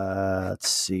 let's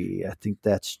see, I think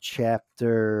that's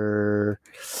chapter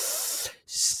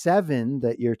 7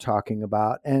 that you're talking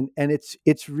about. And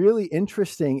it's really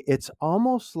interesting. It's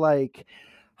almost like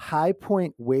High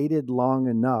Point waited long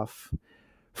enough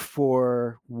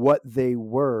for what they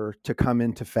were to come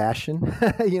into fashion.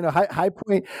 High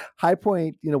Point,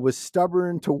 was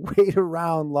stubborn to wait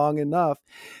around long enough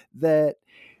that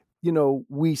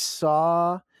we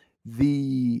saw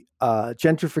the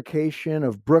gentrification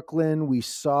of Brooklyn. We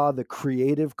saw the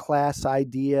creative class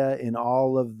idea in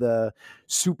all of the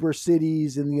super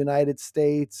cities in the United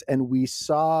States. And we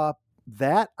saw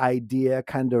that idea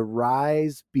kind of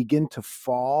rise, begin to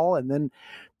fall. And then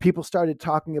people started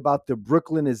talking about the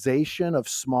Brooklynization of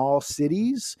small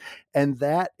cities. And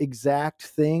that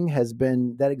exact term has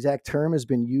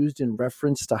been used in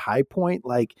reference to High Point.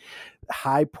 Like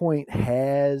High Point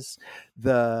has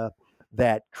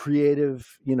that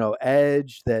creative,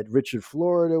 edge that Richard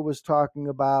Florida was talking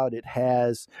about. It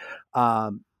has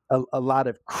a lot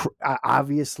of,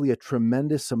 obviously, a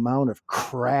tremendous amount of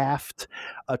craft,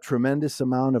 a tremendous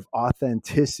amount of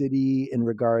authenticity in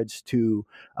regards to,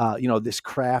 this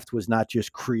craft was not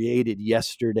just created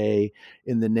yesterday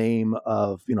in the name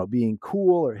of, being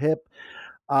cool or hip.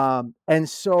 And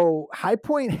so High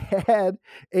Point had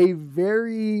a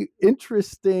very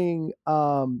interesting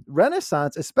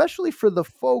renaissance, especially for the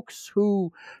folks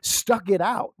who stuck it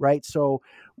out, right? So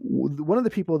one of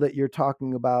the people that you're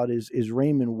talking about is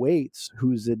Raymond Waits,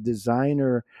 who's a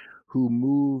designer who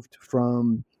moved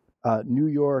from New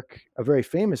York, a very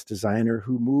famous designer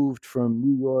who moved from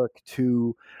New York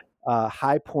to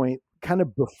High Point kind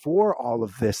of before all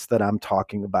of this that I'm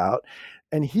talking about.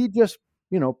 And he just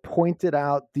pointed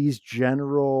out these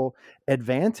general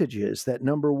advantages that,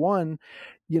 number one,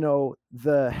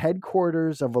 the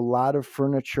headquarters of a lot of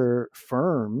furniture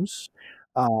firms,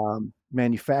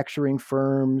 manufacturing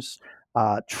firms,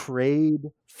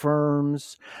 trade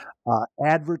firms,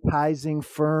 advertising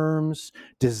firms,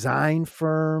 design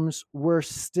firms were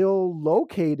still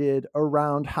located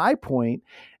around High Point,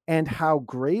 and how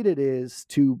great it is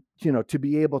to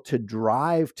be able to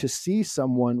drive to see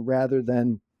someone rather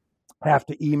than have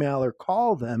to email or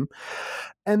call them.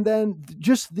 And then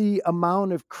just the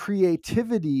amount of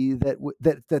creativity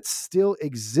that still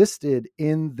existed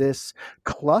in this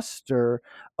cluster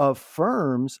of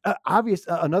firms.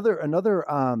 Another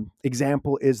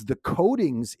example is the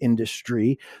coatings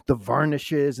industry, the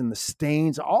varnishes and the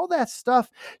stains, all that stuff.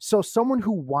 So someone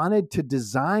who wanted to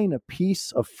design a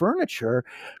piece of furniture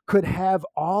could have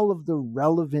all of the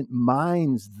relevant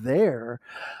minds there.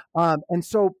 And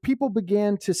so people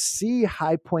began to see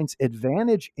High Point's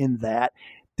advantage in that,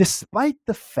 despite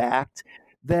the fact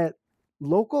that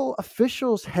local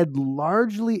officials had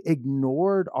largely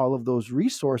ignored all of those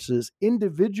resources.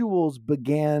 Individuals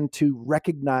began to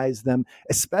recognize them,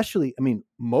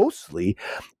 mostly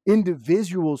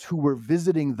individuals who were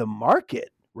visiting the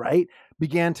market, right?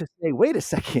 Began to say, wait a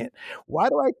second, why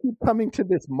do I keep coming to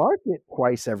this market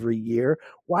twice every year?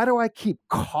 Why do I keep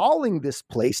calling this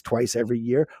place twice every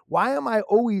year? Why am I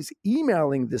always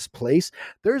emailing this place?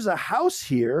 There's a house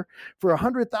here for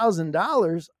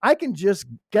 $100,000. I can just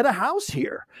get a house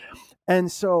here.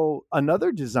 And so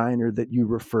another designer that you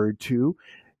referred to,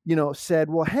 said,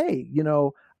 well, hey,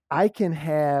 I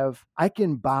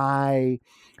can buy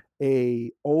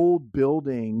a old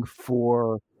building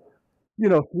for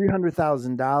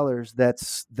 $300,000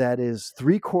 that is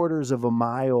 3/4 of a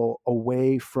mile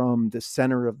away from the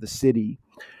center of the city,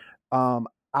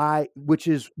 which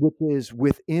is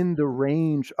within the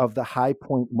range of the High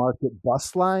Point Market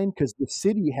bus line, because the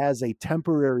city has a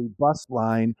temporary bus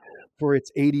line for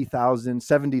its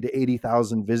 70 to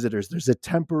 80,000 visitors. There's a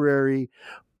temporary,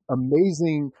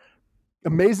 amazingly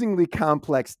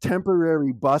complex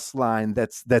temporary bus line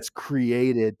that's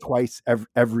created twice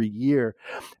every year.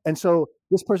 And so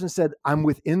this person said, I'm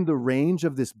within the range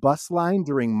of this bus line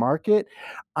during market.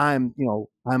 I'm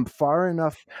far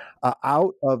enough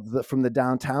out from the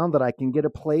downtown that I can get a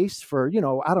place for,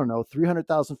 I don't know,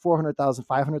 300,000, 400,000,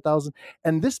 500,000.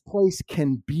 And this place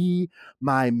can be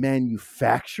my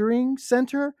manufacturing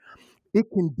center. It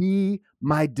can be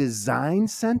my design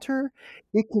center.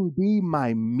 It can be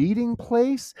my meeting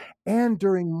place. And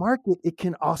during market, it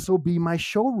can also be my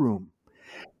showroom.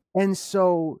 And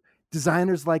so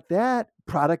designers like that,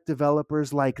 product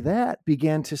developers like that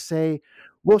began to say,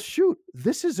 well, shoot,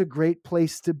 this is a great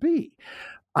place to be.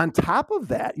 On top of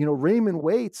that, Raymond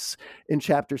Waits in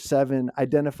Chapter 7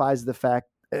 identifies the fact,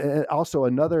 also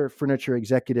another furniture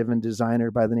executive and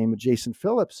designer by the name of Jason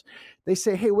Phillips. They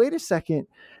say, hey, wait a second.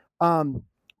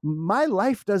 My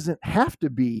life doesn't have to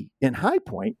be in High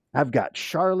Point. I've got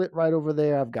Charlotte right over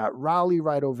there. I've got Raleigh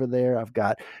right over there. I've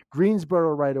got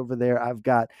Greensboro right over there. I've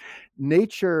got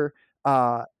nature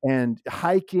and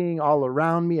hiking all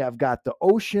around me. I've got the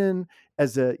ocean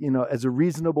as a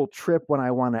reasonable trip when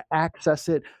I want to access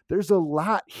it. There's a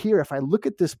lot here. If I look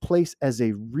at this place as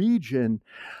a region,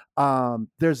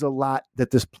 there's a lot that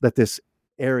this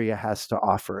area has to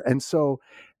offer. And so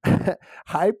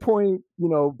High Point,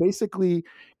 basically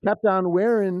kept on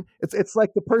wearing, it's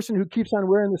like the person who keeps on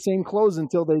wearing the same clothes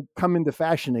until they come into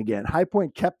fashion again. High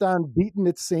Point kept on beating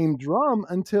its same drum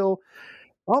until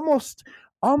almost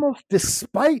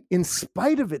in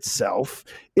spite of itself,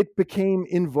 it became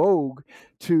in vogue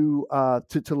to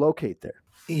locate there.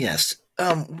 Yes.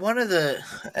 One of the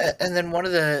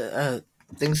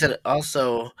things that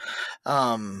also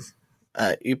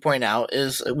you point out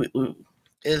is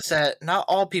is that not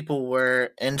all people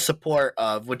were in support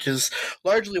of, which is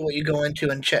largely what you go into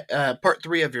in part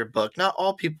 3 of your book. Not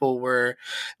all people were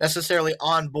necessarily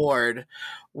on board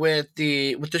with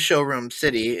the showroom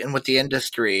city and with the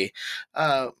industry.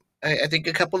 I think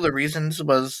a couple of the reasons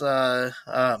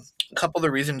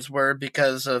were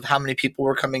because of how many people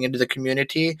were coming into the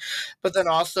community, but then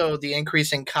also the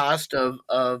increasing cost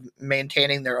of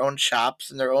maintaining their own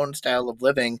shops and their own style of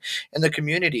living in the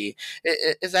community.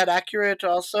 Is that accurate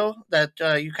also, that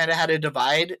you kind of had a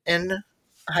divide in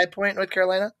High Point, North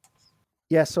Carolina?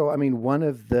 Yeah, so I mean, one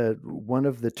of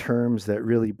the terms that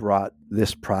really brought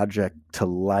this project to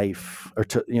life,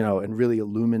 and really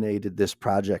illuminated this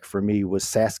project for me, was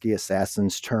Saskia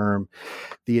Sassen's term,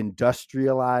 the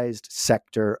industrialized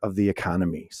sector of the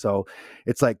economy. So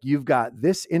it's like you've got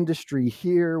this industry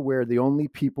here where the only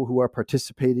people who are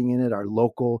participating in it are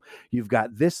local. You've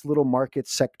got this little market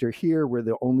sector here where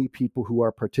the only people who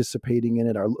are participating in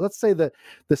it are, let's say, the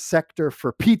sector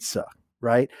for pizza.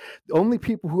 Right? The only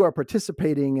people who are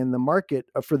participating in the market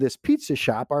for this pizza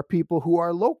shop are people who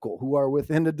are local, who are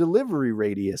within a delivery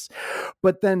radius.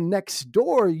 But then next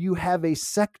door, you have a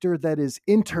sector that is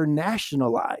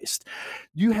internationalized.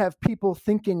 You have people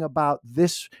thinking about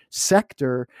this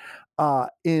sector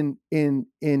in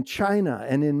China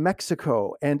and in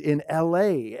Mexico and in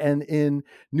LA and in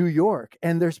New York.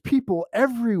 And there's people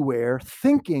everywhere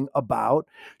thinking about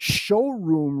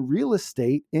showroom real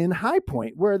estate in High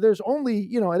Point, where there's only,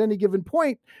 at any given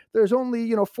point, there's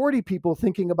only, 40 people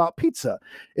thinking about pizza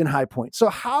in High Point. So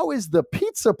how is the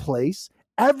pizza place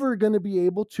ever going to be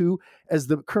able to, as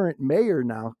the current mayor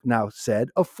now said,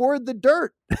 afford the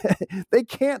dirt? They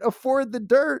can't afford the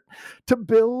dirt to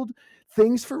build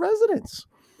things for residents.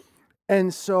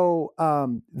 And so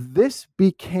this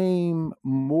became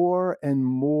more and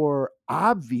more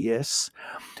obvious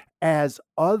as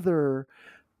other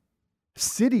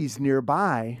cities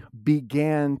nearby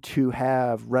began to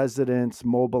have residents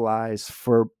mobilize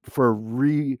for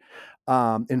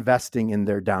investing in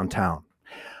their downtown.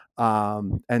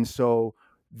 And so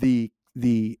the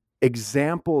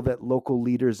example that local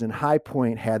leaders in High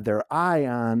Point had their eye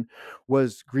on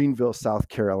was Greenville, South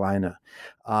Carolina.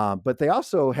 But they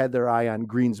also had their eye on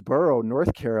Greensboro,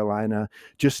 North Carolina,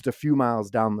 just a few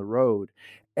miles down the road.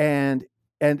 And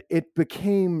it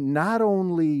became not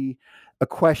only a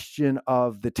question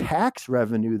of the tax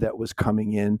revenue that was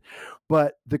coming in,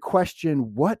 but the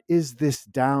question, what is this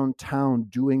downtown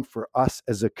doing for us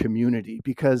as a community?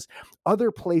 Because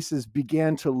other places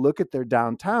began to look at their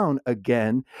downtown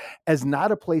again as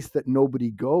not a place that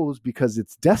nobody goes because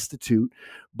it's destitute,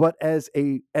 but as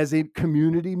a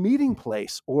community meeting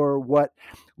place, or what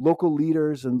local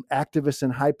leaders and activists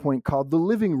in High Point called the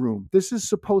living room. This is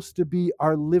supposed to be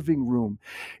our living room.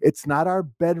 It's not our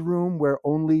bedroom where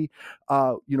only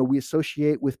we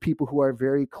associate with people who are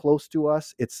very close to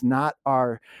us. It's not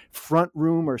our front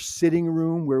room or sitting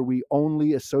room where we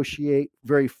only associate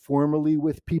very formally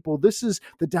with people.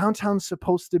 The downtown's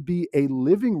supposed to be a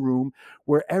living room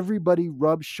where everybody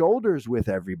rubs shoulders with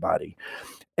everybody.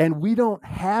 And we don't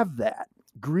have that.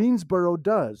 Greensboro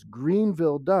does.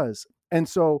 Greenville does. And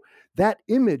so that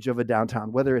image of a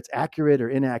downtown, whether it's accurate or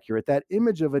inaccurate, that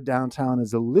image of a downtown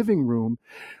as a living room,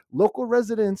 local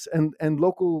residents and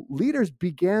local leaders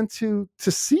began to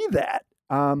see that.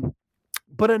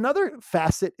 But another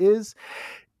facet is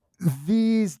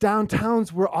these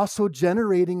downtowns were also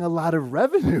generating a lot of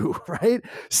revenue, right?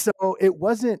 So it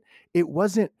wasn't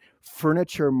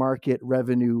furniture market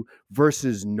revenue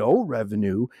versus no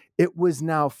revenue. It was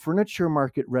now furniture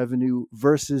market revenue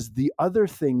versus the other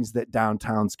things that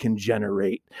downtowns can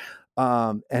generate.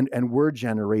 And we're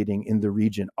generating in the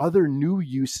region, other new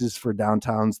uses for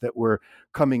downtowns that were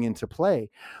coming into play.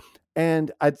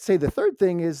 And I'd say the third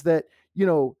thing is that,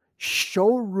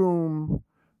 showroom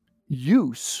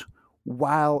use,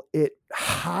 while it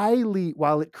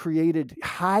created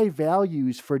high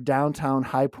values for downtown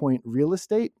High Point real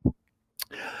estate,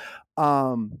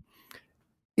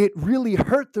 it really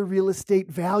hurt the real estate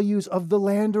values of the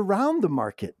land around the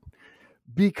market,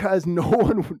 because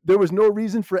there was no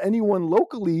reason for anyone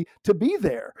locally to be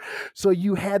there. So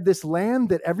you had this land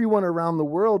that everyone around the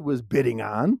world was bidding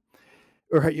on,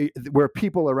 where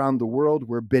people around the world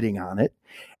were bidding on it.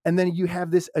 And then you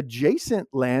have this adjacent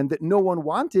land that no one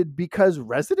wanted because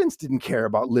residents didn't care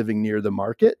about living near the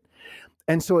market.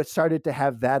 And so it started to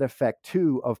have that effect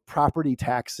too of property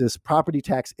taxes, property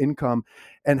tax income,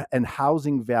 and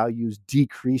housing values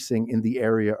decreasing in the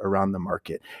area around the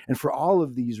market. And for all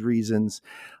of these reasons,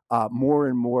 more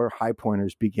and more high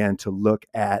pointers began to look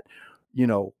at,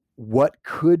 what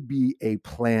could be a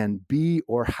plan B,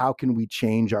 or how can we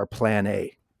change our plan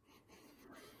A?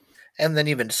 And then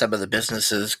even some of the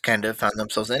businesses kind of found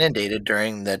themselves inundated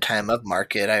during the time of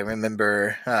market. I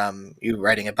remember you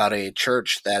writing about a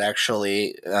church that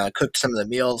actually cooked some of the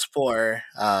meals for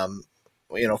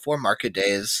for market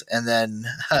days, and then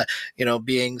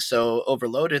being so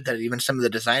overloaded that even some of the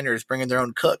designers bringing their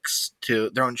own cooks to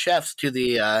their own chefs to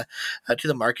the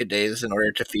market days in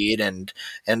order to feed and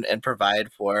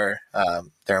provide for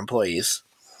their employees.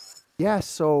 Yeah,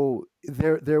 so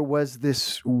there was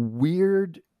this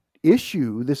weird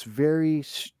issue, this very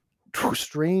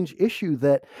strange issue,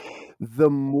 that the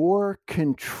more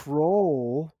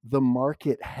control the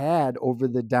market had over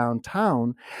the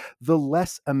downtown, the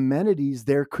less amenities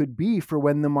there could be for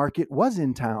when the market was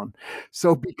in town.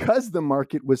 So because the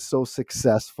market was so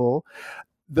successful,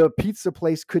 the pizza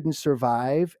place couldn't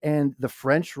survive, and the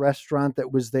French restaurant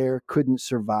that was there couldn't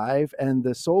survive, and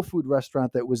the soul food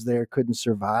restaurant that was there couldn't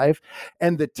survive,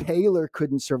 and the tailor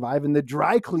couldn't survive, and the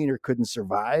dry cleaner couldn't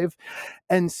survive.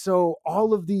 And so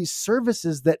all of these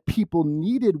services that people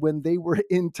needed when they were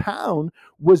in town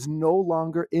was no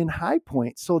longer in High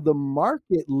Point. So the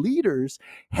market leaders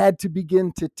had to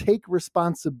begin to take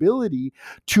responsibility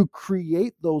to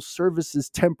create those services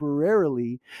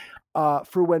temporarily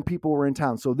for when people were in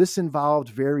town. So this involved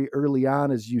very early on,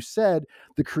 as you said,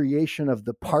 the creation of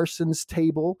the Parsons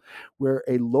Table, where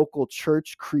a local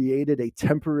church created a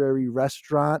temporary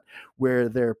restaurant where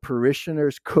their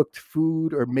parishioners cooked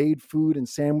food or made food and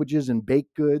sandwiches and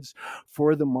baked goods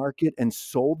for the market and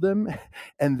sold them.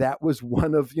 And that was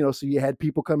one of, so you had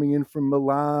people coming in from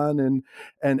Milan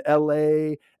and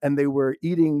LA, and they were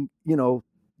eating,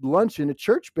 lunch in a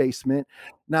church basement.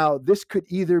 Now, this could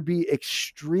either be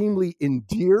extremely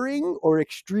endearing or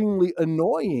extremely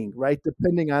annoying, right?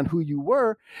 Depending on who you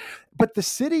were. But the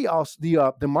city also,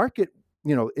 the market,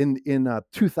 in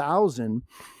 2000,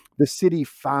 the city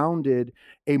founded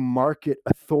a market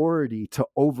authority to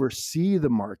oversee the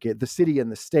market. The city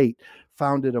and the state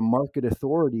founded a market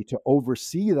authority to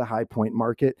oversee the High Point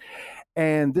market.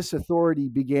 And this authority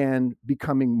began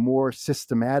becoming more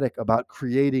systematic about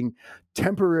creating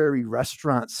temporary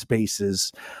restaurant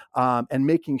spaces and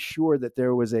making sure that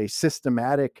there was a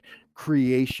systematic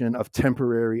creation of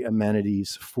temporary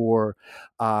amenities for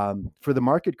the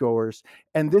market goers.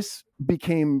 And this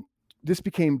became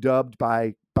dubbed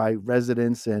by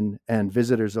residents and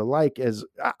visitors alike as,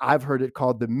 I've heard it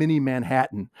called, the mini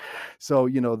Manhattan. So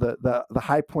the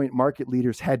High Point market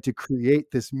leaders had to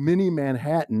create this mini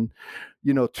Manhattan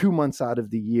 2 months out of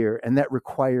the year, and that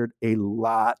required a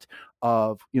lot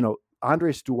of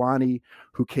Andres Duani,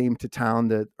 who came to town,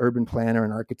 the urban planner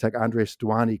and architect Andres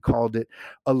Duani, called it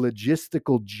a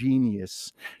logistical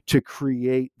genius to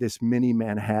create this mini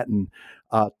Manhattan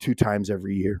 2 times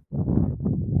every year.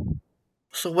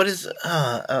 So, what is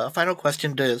a final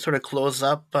question to sort of close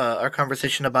up our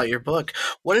conversation about your book?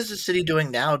 What is the city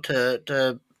doing now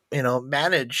to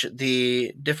manage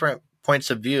the different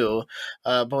points of view,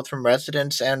 both from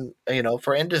residents and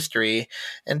for industry,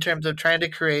 in terms of trying to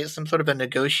create some sort of a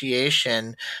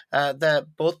negotiation that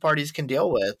both parties can deal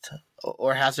with?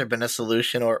 Or has there been a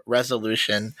solution or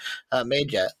resolution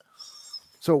made yet?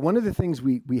 So one of the things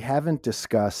we haven't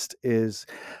discussed is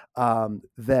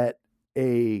that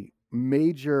a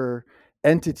major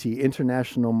entity,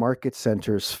 International Market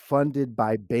Centers, funded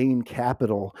by Bain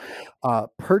Capital,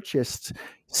 purchased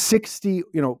 60,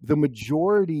 the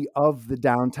majority of the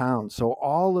downtown. So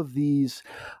all of these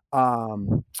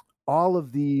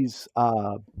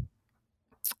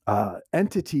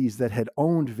entities that had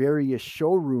owned various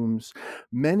showrooms,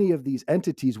 many of these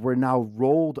entities were now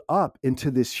rolled up into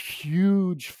this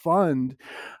huge fund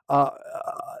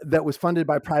that was funded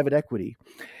by private equity.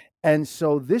 And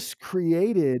so this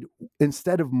created,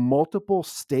 instead of multiple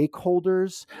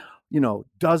stakeholders,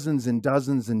 dozens and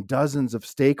dozens and dozens of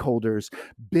stakeholders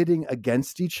bidding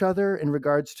against each other in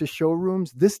regards to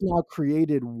showrooms, this now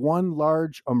created one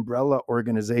large umbrella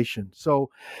organization.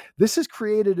 So this has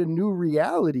created a new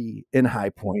reality in High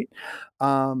Point.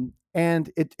 And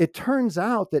it turns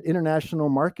out that International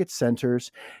Market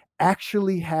Centers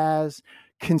actually has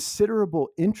considerable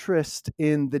interest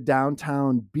in the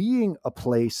downtown being a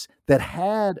place that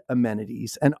had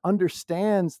amenities, and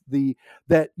understands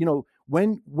that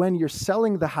when you're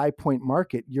selling the High Point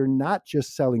market, you're not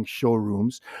just selling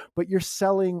showrooms, but you're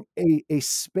selling a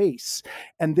space.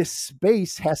 And this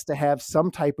space has to have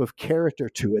some type of character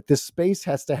to it. This space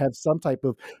has to have some type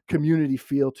of community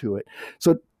feel to it.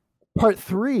 So part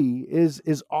 3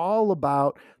 is all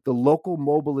about the local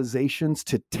mobilizations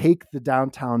to take the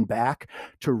downtown back,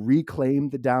 to reclaim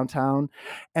the downtown.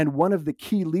 And one of the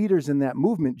key leaders in that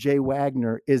movement, Jay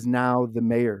Wagner, is now the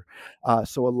mayor.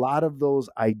 So a lot of those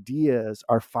ideas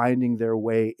are finding their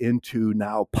way into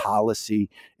now policy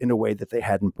in a way that they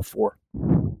hadn't before.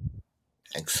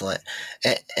 Excellent.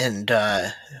 And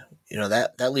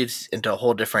that leads into a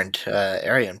whole different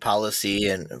area in policy,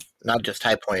 and not just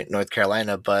High Point, North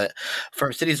Carolina, but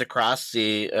for cities across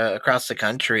the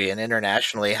country and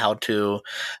internationally, how to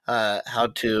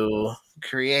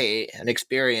create an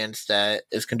experience that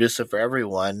is conducive for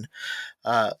everyone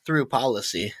through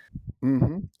policy.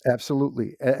 Mm-hmm.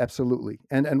 Absolutely. Absolutely.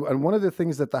 And one of the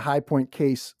things that the High Point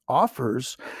case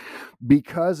offers,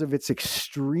 because of its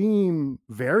extreme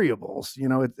variables,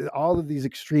 all of these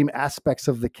extreme aspects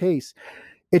of the case,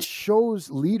 it shows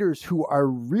leaders who are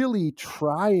really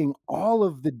trying all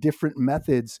of the different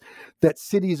methods that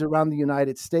cities around the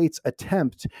United States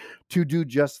attempt to do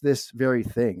just this very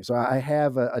thing. So I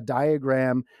have a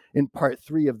diagram in part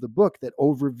 3 of the book that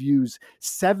overviews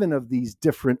 7 of these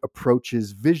different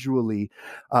approaches visually.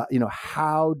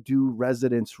 How do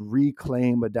residents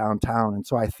reclaim a downtown? And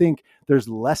so I think there's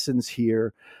lessons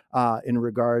here in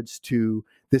regards to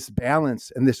this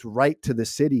balance and this right to the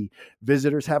city.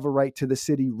 Visitors have a right to the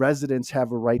city. Residents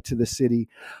have a right to the city.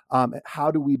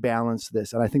 How do we balance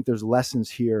this? And I think there's lessons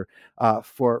here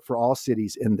for all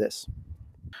cities in this.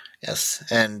 Yes,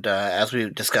 and as we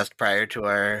discussed prior to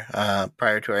our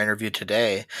interview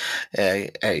today,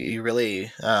 you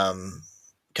really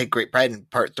take great pride in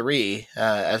part 3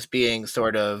 as being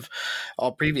sort of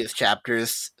all previous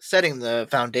chapters, setting the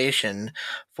foundation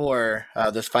for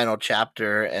this final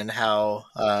chapter, and how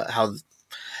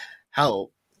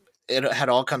it had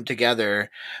all come together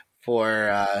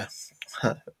for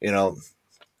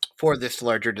for this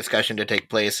larger discussion to take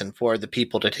place and for the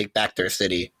people to take back their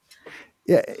city.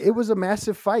 Yeah, it was a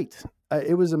massive fight.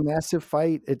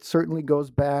 It certainly goes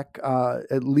back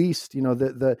at least,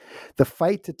 the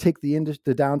fight to take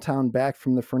the downtown back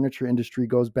from the furniture industry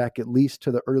goes back at least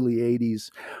to the early 80s,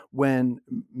 when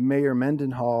Mayor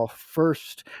Mendenhall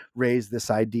first raised this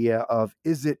idea of,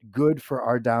 is it good for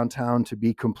our downtown to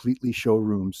be completely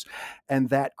showrooms? And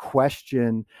that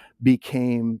question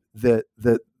became the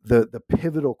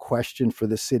pivotal question for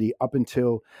the city up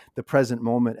until the present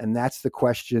moment. And that's the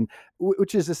question,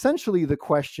 which is essentially the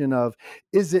question of,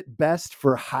 is it best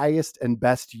for highest and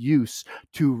best use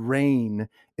to reign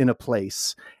in a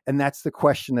place? And that's the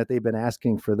question that they've been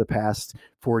asking for the past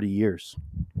 40 years.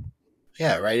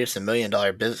 Yeah, right. It's $1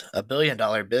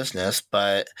 billion business,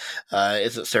 but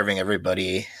is it serving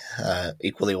everybody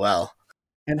equally well?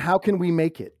 And how can we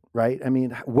make it? Right? I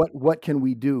mean, what can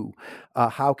we do?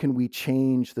 How can we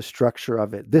change the structure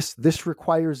of it? This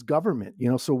requires government.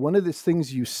 So one of the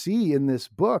things you see in this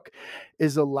book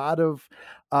is a lot of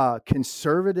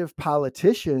conservative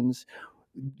politicians,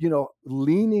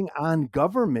 leaning on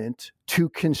government to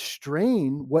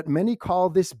constrain what many call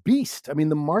this beast. I mean,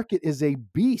 the market is a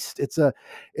beast. It's a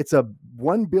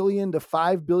 $1 billion to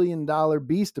 $5 billion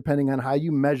beast, depending on how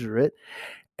you measure it.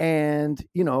 And,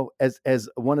 as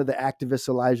one of the activists,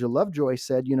 Elijah Lovejoy,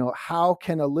 said, how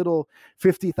can a little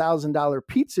 $50,000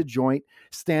 pizza joint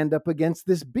stand up against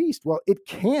this beast? Well, it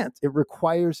can't. It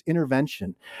requires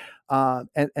intervention.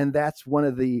 And that's one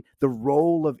of the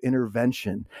role of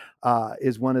intervention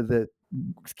is one of the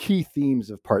key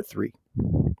themes of part 3.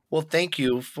 Well, thank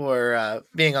you for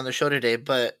being on the show today.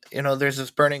 But, there's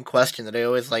this burning question that I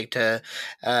always like to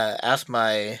ask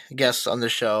my guests on the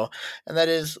show. And that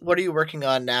is, what are you working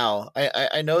on now?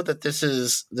 I know that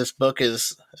this book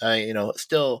is,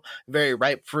 still very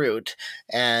ripe fruit.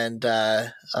 And,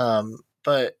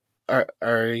 but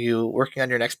are you working on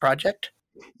your next project?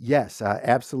 Yes,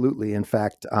 absolutely. In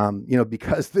fact,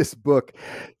 because this book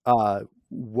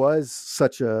was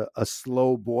such a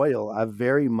slow boil, I've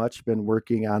very much been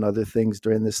working on other things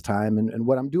during this time. And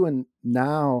what I'm doing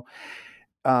now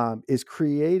is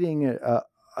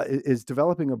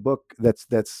developing a book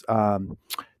that's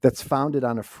founded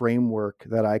on a framework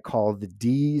that I call the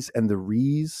D's and the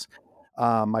Re's.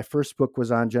 My first book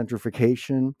was on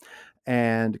gentrification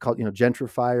and called,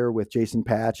 Gentrifier, with Jason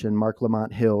Patch and Mark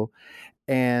Lamont Hill.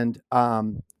 And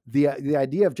the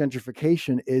idea of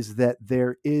gentrification is that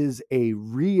there is a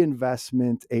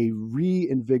reinvestment, a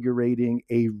reinvigorating,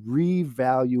 a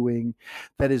revaluing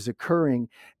that is occurring,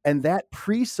 and that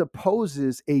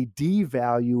presupposes a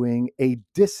devaluing, a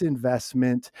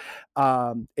disinvestment,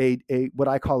 a what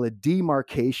I call a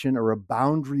demarcation or a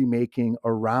boundary making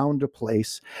around a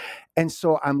place. And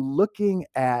so I'm looking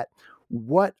at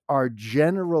what are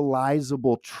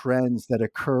generalizable trends that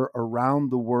occur around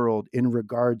the world in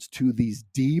regards to these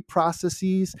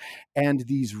de-processes and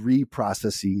these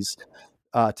reprocesses,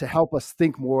 to help us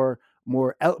think more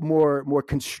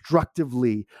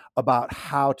constructively about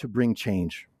how to bring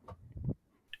change.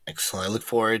 Excellent. I look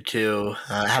forward to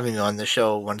having you on the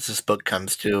show once this book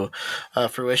comes to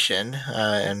fruition,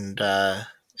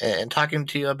 and talking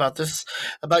to you about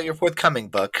about your forthcoming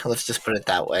book. Let's just put it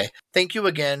that way. Thank you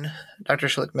again, Dr.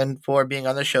 Schlichtman, for being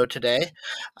on the show today.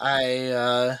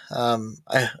 I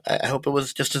hope it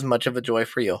was just as much of a joy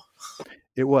for you.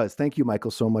 It was. Thank you, Michael,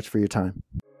 so much for your time.